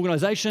up with an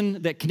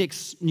organisation that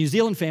connects New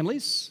Zealand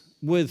families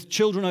with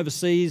children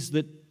overseas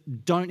that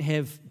don't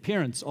have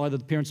parents. Either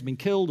the parents have been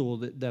killed or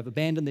they've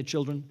abandoned their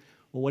children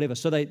or whatever.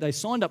 So they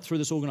signed up through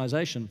this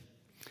organisation.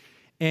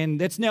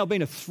 And that's now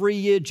been a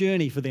 3-year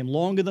journey for them,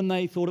 longer than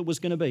they thought it was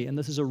going to be. And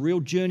this is a real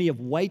journey of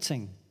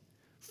waiting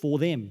for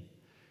them.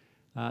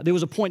 There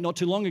was a point not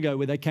too long ago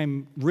where they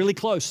came really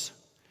close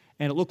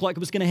and it looked like it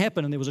was going to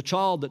happen, and there was a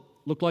child that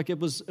looked like it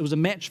was a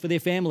match for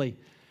their family,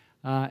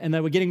 and they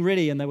were getting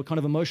ready, and they were kind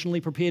of emotionally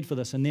prepared for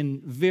this, and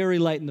then very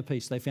late in the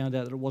piece, they found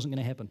out that it wasn't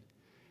going to happen,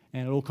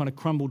 and it all kind of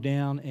crumbled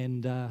down,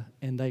 and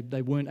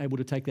they weren't able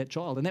to take that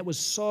child, and that was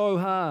so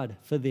hard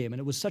for them, and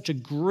it was such a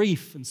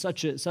grief and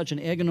such an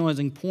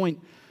agonizing point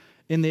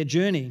in their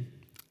journey,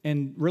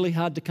 and really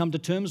hard to come to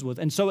terms with.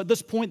 And so at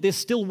this point, they're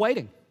still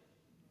waiting,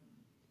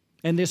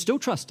 and they're still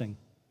trusting,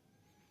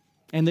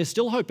 and they're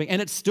still hoping,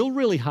 and it's still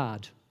really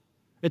hard.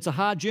 It's a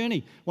hard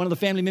journey. One of the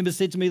family members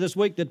said to me this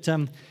week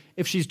that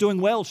if she's doing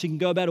well, she can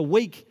go about a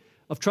week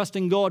of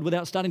trusting God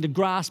without starting to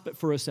grasp it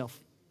for herself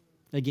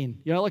again.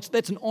 You know, like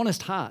that's an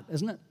honest heart,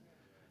 isn't it?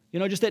 You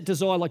know, just that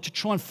desire, like to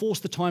try and force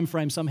the time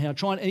frame somehow,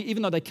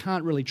 even though they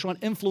can't really, try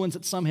and influence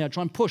it somehow,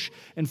 try and push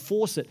and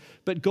force it.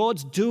 But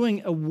God's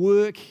doing a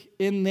work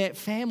in that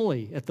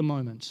family at the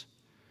moment.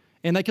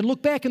 And they can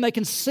look back and they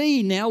can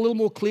see now a little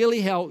more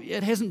clearly how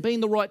it hasn't been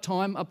the right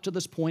time up to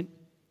this point.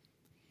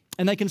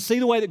 And they can see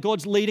the way that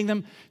God's leading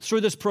them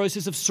through this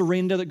process of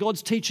surrender, that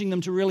God's teaching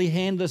them to really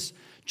hand this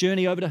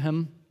journey over to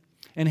Him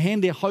and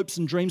hand their hopes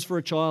and dreams for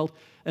a child,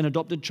 an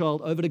adopted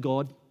child, over to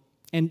God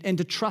and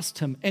to trust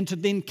Him and to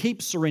then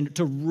keep surrender,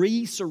 to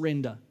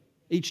re-surrender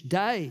each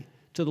day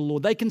to the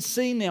Lord. They can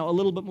see now a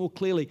little bit more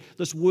clearly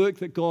this work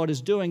that God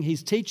is doing.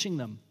 He's teaching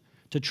them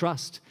to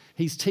trust.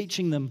 He's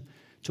teaching them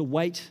to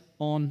wait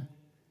on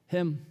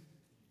Him.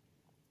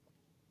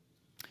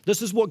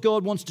 This is what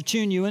God wants to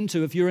tune you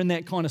into if you're in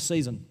that kind of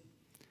season.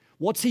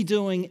 What's He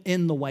doing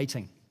in the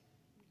waiting?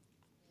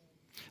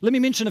 Let me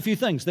mention a few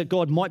things that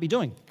God might be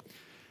doing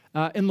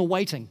in the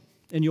waiting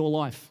in your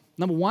life.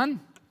 Number one,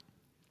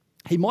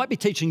 He might be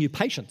teaching you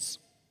patience.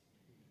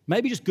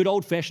 Maybe just good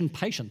old-fashioned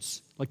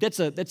patience. Like that's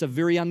a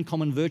very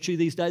uncommon virtue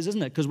these days,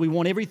 isn't it? Because we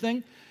want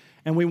everything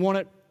and we want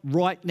it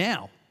right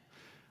now.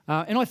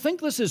 And I think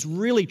this is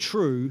really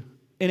true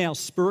in our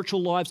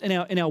spiritual lives,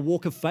 in our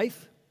walk of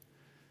faith.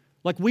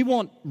 Like we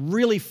want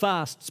really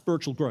fast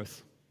spiritual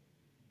growth,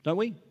 don't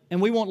we?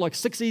 And we want like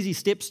 6 easy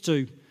steps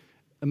to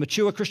a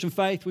mature Christian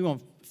faith. We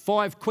want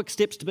 5 quick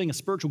steps to being a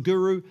spiritual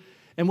guru.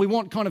 And we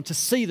want kind of to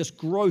see this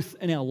growth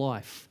in our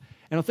life.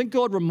 And I think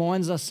God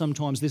reminds us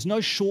sometimes there's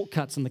no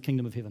shortcuts in the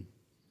kingdom of heaven.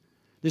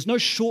 There's no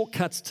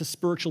shortcuts to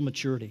spiritual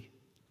maturity.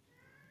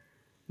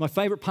 My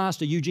favorite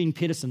pastor, Eugene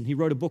Peterson, he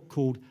wrote a book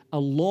called A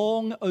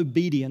Long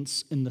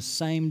Obedience in the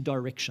Same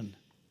Direction.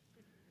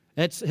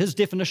 That's his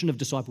definition of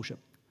discipleship.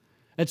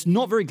 It's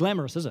not very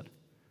glamorous, is it?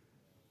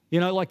 You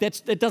know, like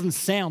that doesn't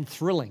sound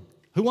thrilling.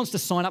 Who wants to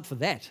sign up for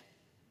that?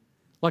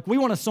 Like we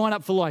want to sign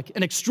up for like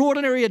an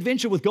extraordinary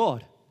adventure with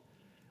God.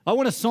 I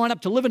want to sign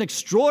up to live an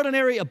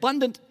extraordinary,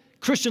 abundant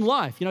Christian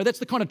life. You know, that's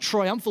the kind of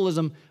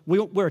triumphalism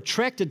we're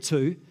attracted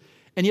to.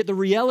 And yet the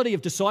reality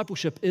of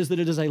discipleship is that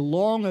it is a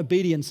long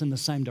obedience in the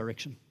same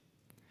direction.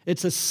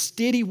 It's a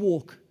steady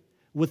walk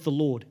with the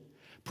Lord,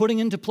 putting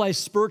into place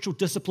spiritual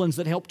disciplines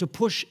that help to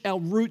push our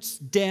roots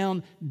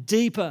down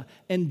deeper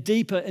and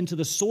deeper into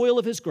the soil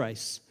of His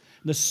grace,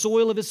 the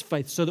soil of His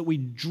faith, so that we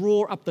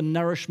draw up the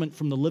nourishment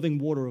from the living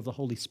water of the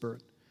Holy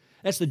Spirit.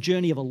 That's the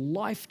journey of a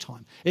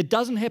lifetime. It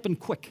doesn't happen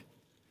quick.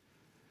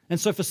 And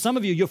so for some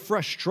of you, you're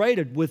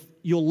frustrated with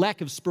your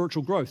lack of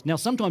spiritual growth. Now,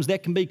 sometimes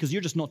that can be because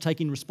you're just not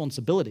taking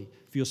responsibility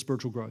for your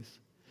spiritual growth.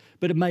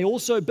 But it may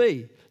also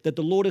be that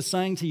the Lord is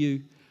saying to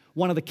you,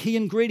 one of the key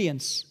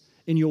ingredients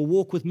in your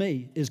walk with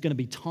me is going to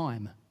be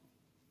time.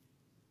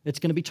 It's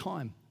going to be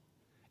time.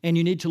 And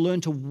you need to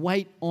learn to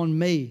wait on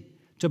me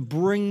to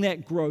bring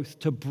that growth,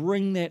 to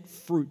bring that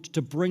fruit,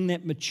 to bring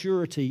that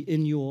maturity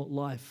in your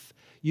life.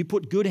 You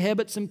put good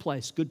habits in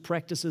place, good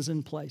practices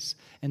in place,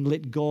 and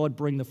let God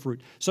bring the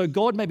fruit. So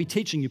God may be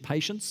teaching you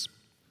patience.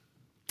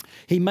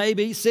 He may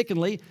be,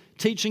 secondly,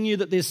 teaching you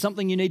that there's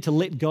something you need to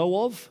let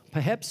go of,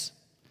 perhaps.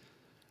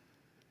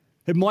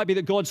 It might be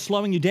that God's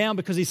slowing you down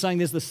because He's saying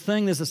there's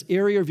this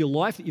area of your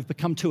life that you've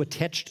become too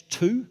attached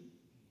to,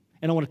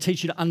 and I want to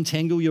teach you to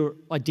untangle your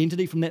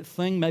identity from that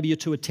thing. Maybe you're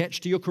too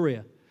attached to your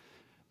career.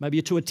 Maybe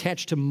you're too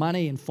attached to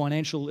money and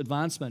financial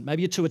advancement.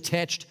 Maybe you're too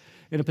attached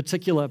in a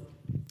particular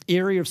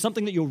area of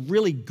something that you're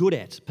really good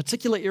at,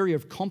 particular area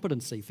of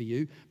competency for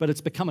you, but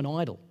it's become an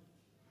idol.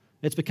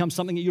 It's become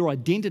something that your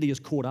identity is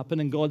caught up in,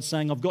 and God's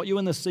saying, I've got you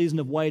in this season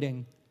of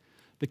waiting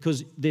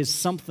because there's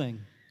something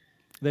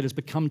that has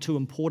become too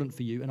important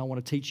for you, and I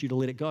want to teach you to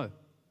let it go.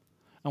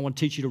 I want to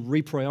teach you to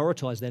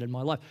reprioritize that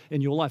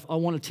in your life. I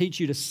want to teach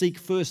you to seek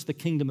first the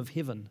kingdom of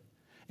heaven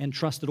and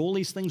trust that all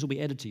these things will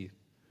be added to you.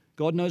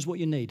 God knows what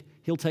you need.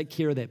 He'll take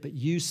care of that, but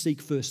you seek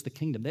first the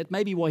kingdom. That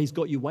may be why He's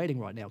got you waiting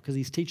right now, because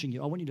He's teaching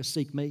you, I want you to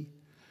seek me.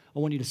 I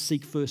want you to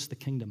seek first the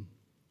kingdom.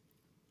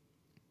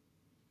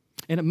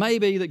 And it may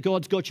be that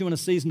God's got you in a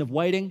season of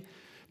waiting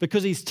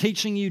because He's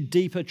teaching you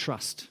deeper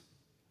trust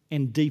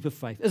and deeper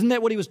faith. Isn't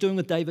that what He was doing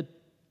with David?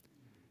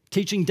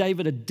 Teaching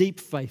David a deep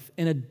faith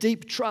and a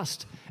deep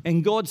trust.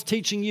 And God's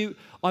teaching you,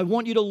 I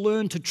want you to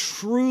learn to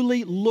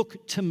truly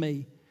look to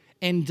me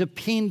and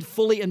depend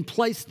fully and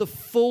place the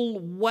full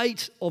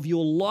weight of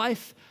your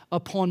life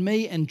upon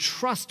me and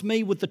trust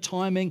me with the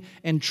timing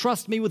and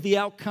trust me with the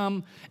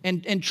outcome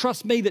and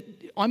trust me that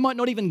I might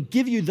not even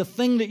give you the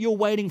thing that you're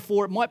waiting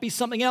for. It might be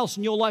something else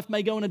and your life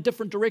may go in a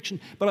different direction,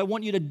 but I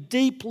want you to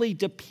deeply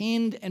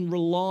depend and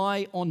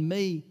rely on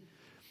me.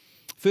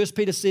 1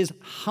 Peter says,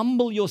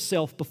 humble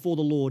yourself before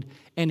the Lord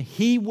and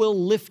He will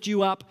lift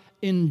you up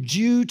in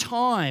due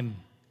time.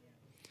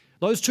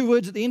 Those 2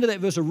 words at the end of that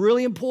verse are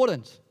really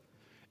important.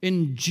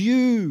 In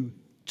due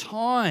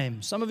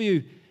time. Some of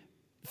you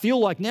feel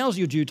like now's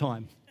your due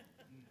time.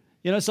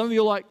 You know, some of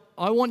you are like,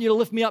 I want you to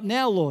lift me up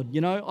now, Lord. You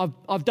know,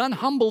 I've done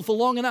humble for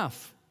long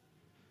enough.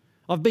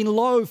 I've been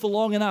low for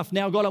long enough.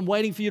 Now, God, I'm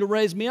waiting for you to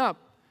raise me up.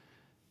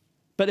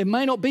 But it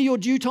may not be your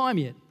due time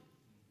yet.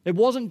 It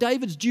wasn't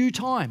David's due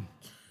time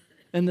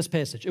in this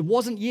passage. It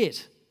wasn't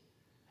yet.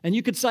 And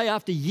you could say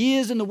after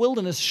years in the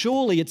wilderness,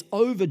 surely it's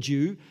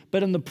overdue,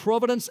 but in the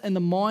providence and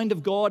the mind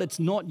of God, it's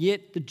not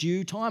yet the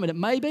due time. And it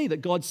may be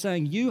that God's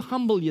saying, you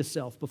humble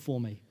yourself before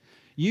me.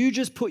 You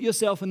just put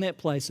yourself in that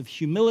place of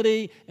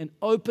humility and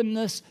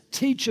openness,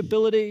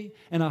 teachability,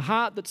 and a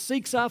heart that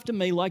seeks after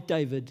me like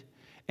David,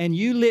 and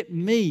you let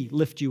me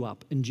lift you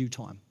up in due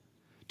time.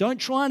 Don't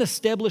try and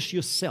establish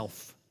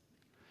yourself.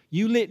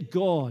 You let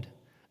God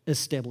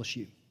establish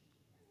you.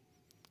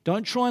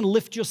 Don't try and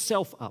lift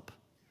yourself up.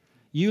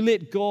 You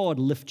let God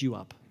lift you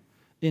up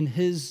in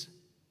His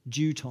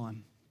due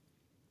time.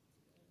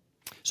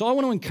 So I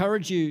want to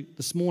encourage you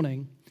this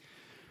morning,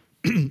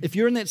 if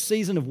you're in that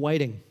season of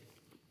waiting,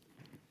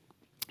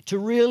 to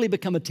really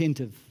become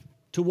attentive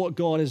to what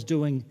God is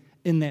doing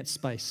in that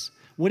space.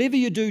 Whatever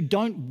you do,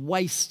 don't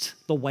waste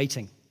the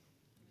waiting.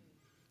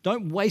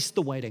 Don't waste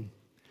the waiting.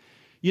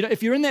 You know,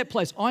 if you're in that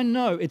place, I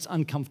know it's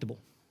uncomfortable.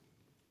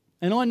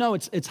 And I know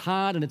it's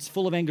hard and it's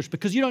full of anguish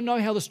because you don't know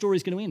how the story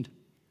is going to end.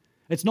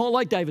 It's not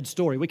like David's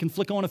story. We can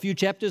flick on a few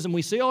chapters and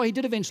we see, oh, he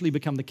did eventually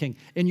become the king.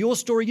 In your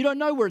story, you don't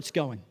know where it's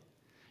going.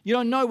 You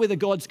don't know whether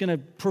God's going to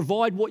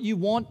provide what you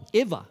want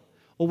ever,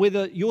 or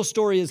whether your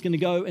story is going to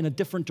go in a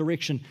different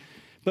direction.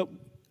 But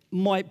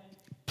my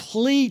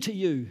plea to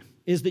you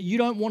is that you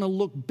don't want to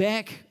look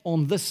back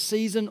on this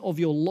season of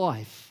your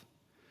life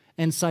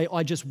and say,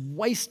 I just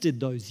wasted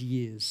those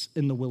years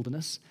in the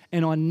wilderness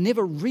and I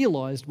never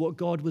realized what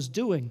God was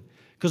doing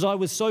because I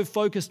was so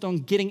focused on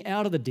getting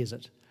out of the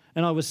desert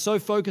and I was so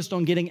focused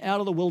on getting out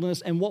of the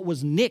wilderness and what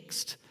was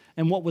next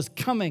and what was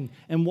coming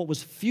and what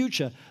was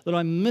future that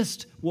I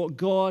missed what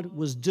God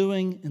was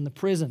doing in the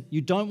present.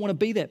 You don't want to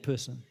be that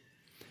person.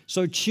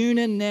 So tune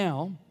in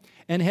now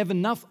and have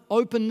enough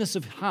openness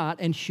of heart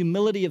and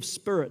humility of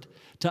spirit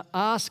to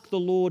ask the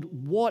Lord,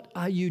 what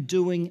are you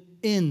doing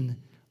in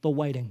the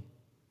waiting?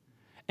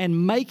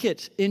 And make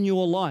it in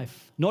your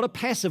life, not a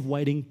passive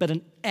waiting, but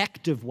an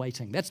active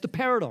waiting. That's the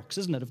paradox,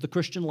 isn't it, of the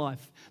Christian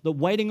life, that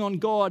waiting on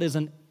God is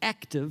an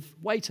active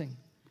waiting.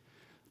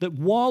 That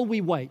while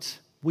we wait,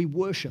 we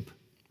worship.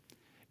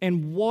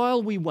 And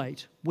while we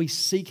wait, we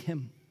seek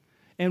Him.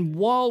 And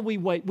while we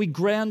wait, we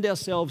ground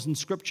ourselves in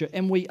Scripture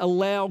and we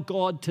allow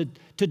God to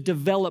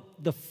develop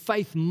the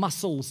faith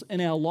muscles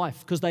in our life,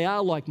 because they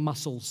are like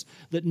muscles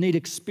that need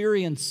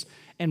experience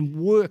and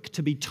work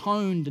to be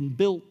toned and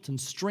built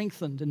and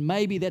strengthened. And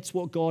maybe that's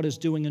what God is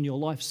doing in your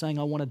life, saying,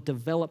 I want to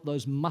develop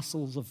those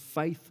muscles of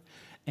faith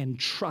and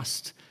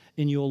trust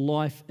in your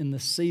life in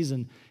this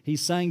season. He's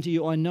saying to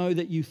you, I know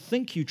that you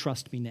think you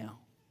trust me now,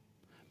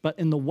 but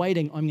in the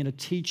waiting, I'm going to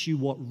teach you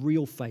what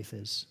real faith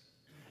is,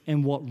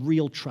 and what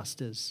real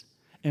trust is,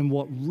 and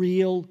what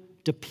real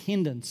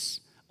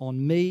dependence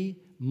on me,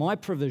 my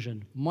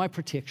provision, my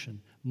protection,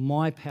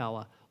 my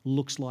power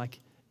looks like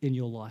in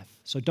your life.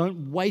 So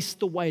don't waste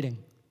the waiting,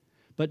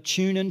 but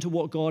tune into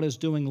what God is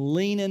doing.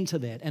 Lean into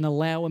that and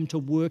allow Him to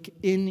work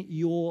in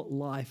your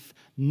life,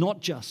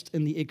 not just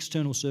in the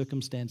external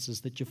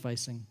circumstances that you're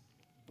facing.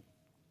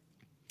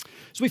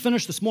 So we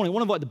finished this morning. I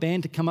want to invite the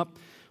band to come up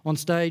on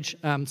stage,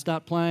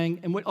 start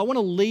playing, and I want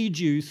to lead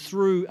you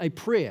through a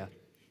prayer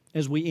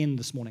as we end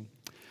this morning.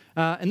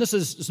 And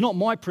it's not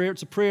my prayer,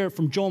 it's a prayer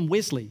from John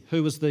Wesley,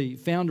 who was the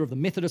founder of the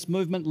Methodist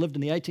movement, lived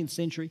in the 18th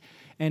century,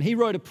 and he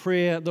wrote a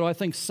prayer that I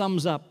think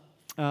sums up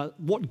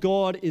what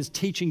God is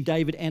teaching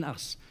David and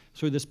us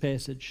through this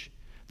passage.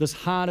 This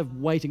heart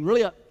of waiting,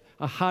 really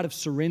a heart of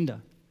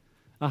surrender,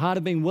 a heart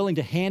of being willing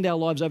to hand our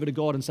lives over to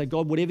God and say,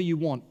 God, whatever you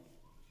want,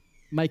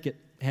 make it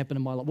happen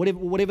in my life.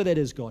 Whatever that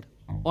is, God,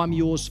 I'm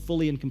yours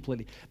fully and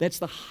completely. That's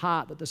the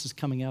heart that this is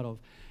coming out of.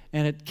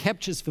 And it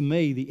captures for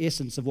me the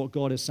essence of what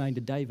God is saying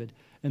to David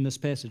in this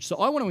passage. So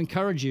I want to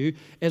encourage you,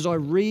 as I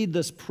read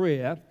this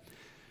prayer,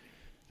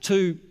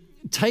 to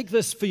take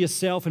this for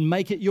yourself and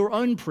make it your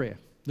own prayer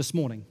this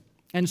morning.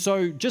 And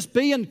so just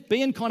be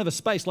in kind of a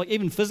space, like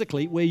even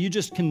physically, where you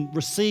just can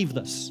receive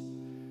this.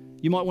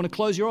 You might want to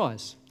close your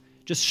eyes.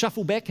 Just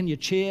shuffle back in your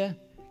chair,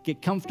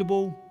 get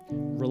comfortable,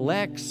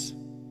 relax,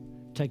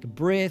 take a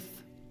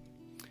breath,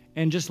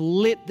 and just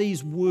let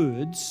these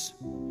words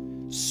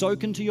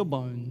soak into your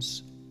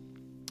bones.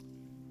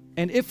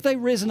 And if they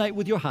resonate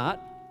with your heart,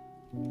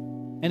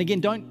 and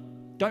again,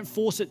 don't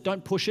force it,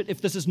 don't push it.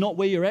 If this is not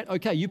where you're at,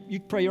 okay, you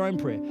pray your own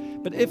prayer.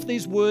 But if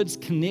these words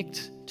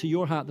connect to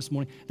your heart this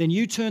morning, then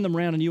you turn them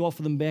around and you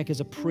offer them back as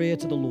a prayer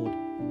to the Lord,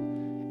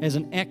 as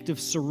an act of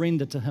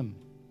surrender to Him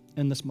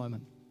in this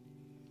moment.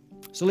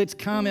 So let's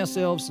calm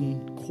ourselves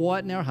and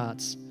quieten our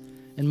hearts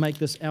and make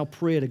this our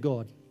prayer to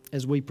God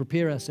as we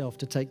prepare ourselves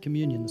to take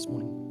communion this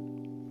morning.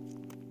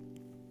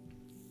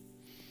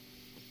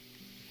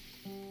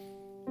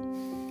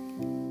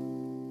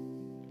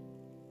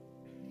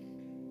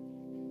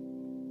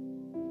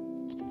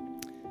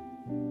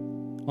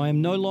 I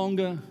am no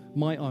longer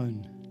my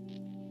own,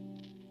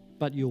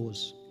 but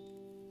yours.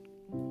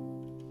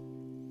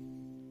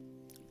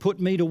 Put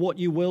me to what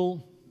you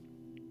will.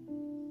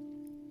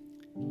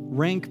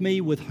 Rank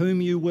me with whom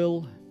you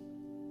will.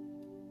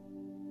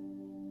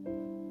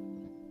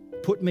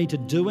 Put me to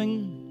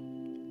doing.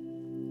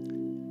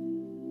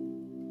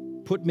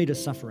 Put me to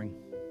suffering.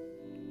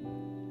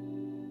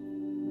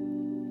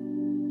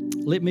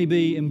 Let me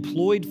be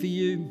employed for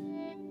you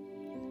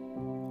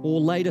or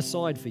laid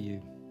aside for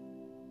you.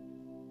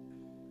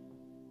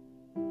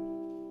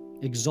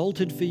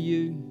 Exalted for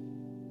you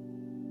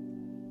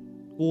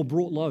or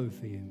brought low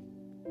for you.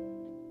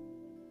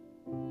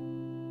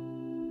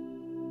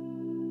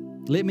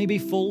 Let me be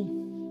full.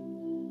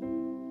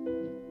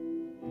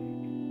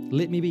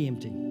 Let me be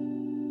empty.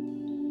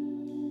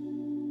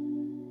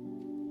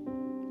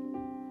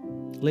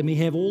 Let me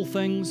have all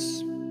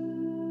things.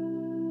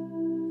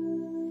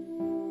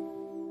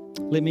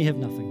 Let me have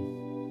nothing.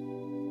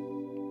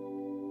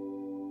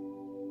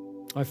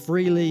 I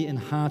freely and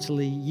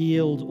heartily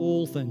yield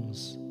all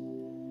things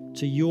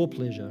to your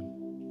pleasure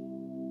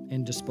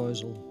and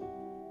disposal.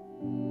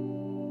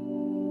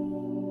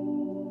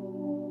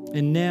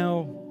 And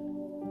now,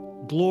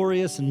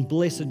 glorious and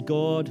blessed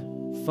God,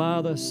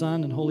 Father,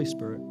 Son, and Holy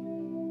Spirit,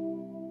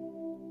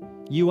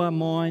 you are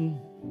mine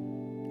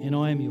and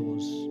I am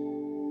yours.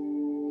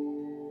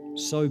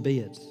 So be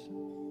it.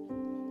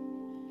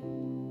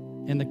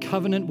 And the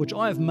covenant which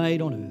I have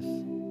made on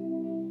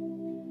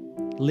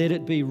earth, let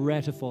it be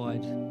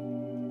ratified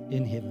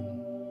in heaven.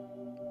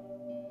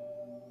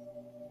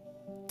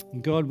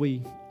 And God,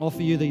 we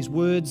offer you these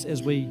words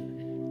as we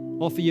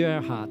offer you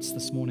our hearts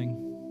this morning.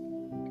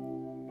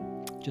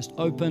 Just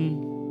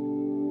open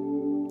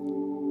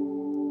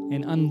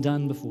and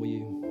undone before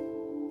you.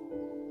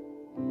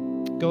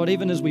 God,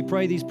 even as we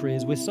pray these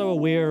prayers, we're so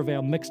aware of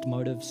our mixed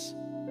motives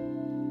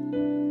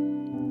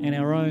and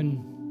our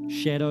own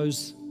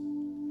shadows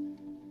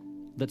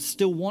that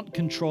still want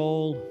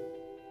control,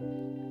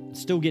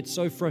 still get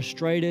so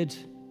frustrated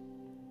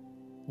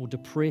or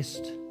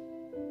depressed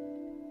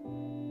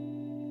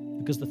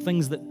because the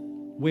things that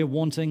we're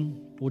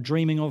wanting or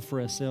dreaming of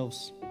for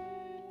ourselves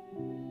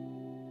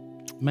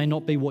may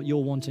not be what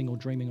you're wanting or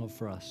dreaming of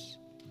for us.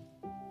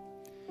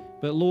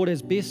 But Lord,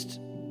 as best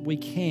we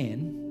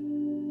can,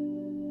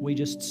 we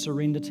just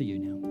surrender to you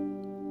now.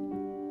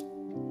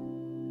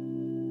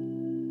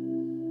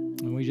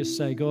 And we just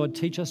say, God,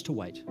 teach us to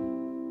wait.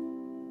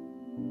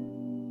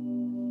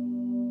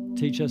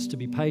 Teach us to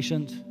be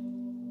patient.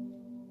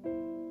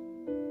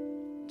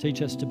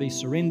 Teach us to be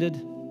surrendered.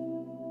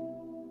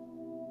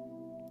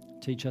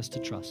 Teach us to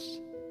trust.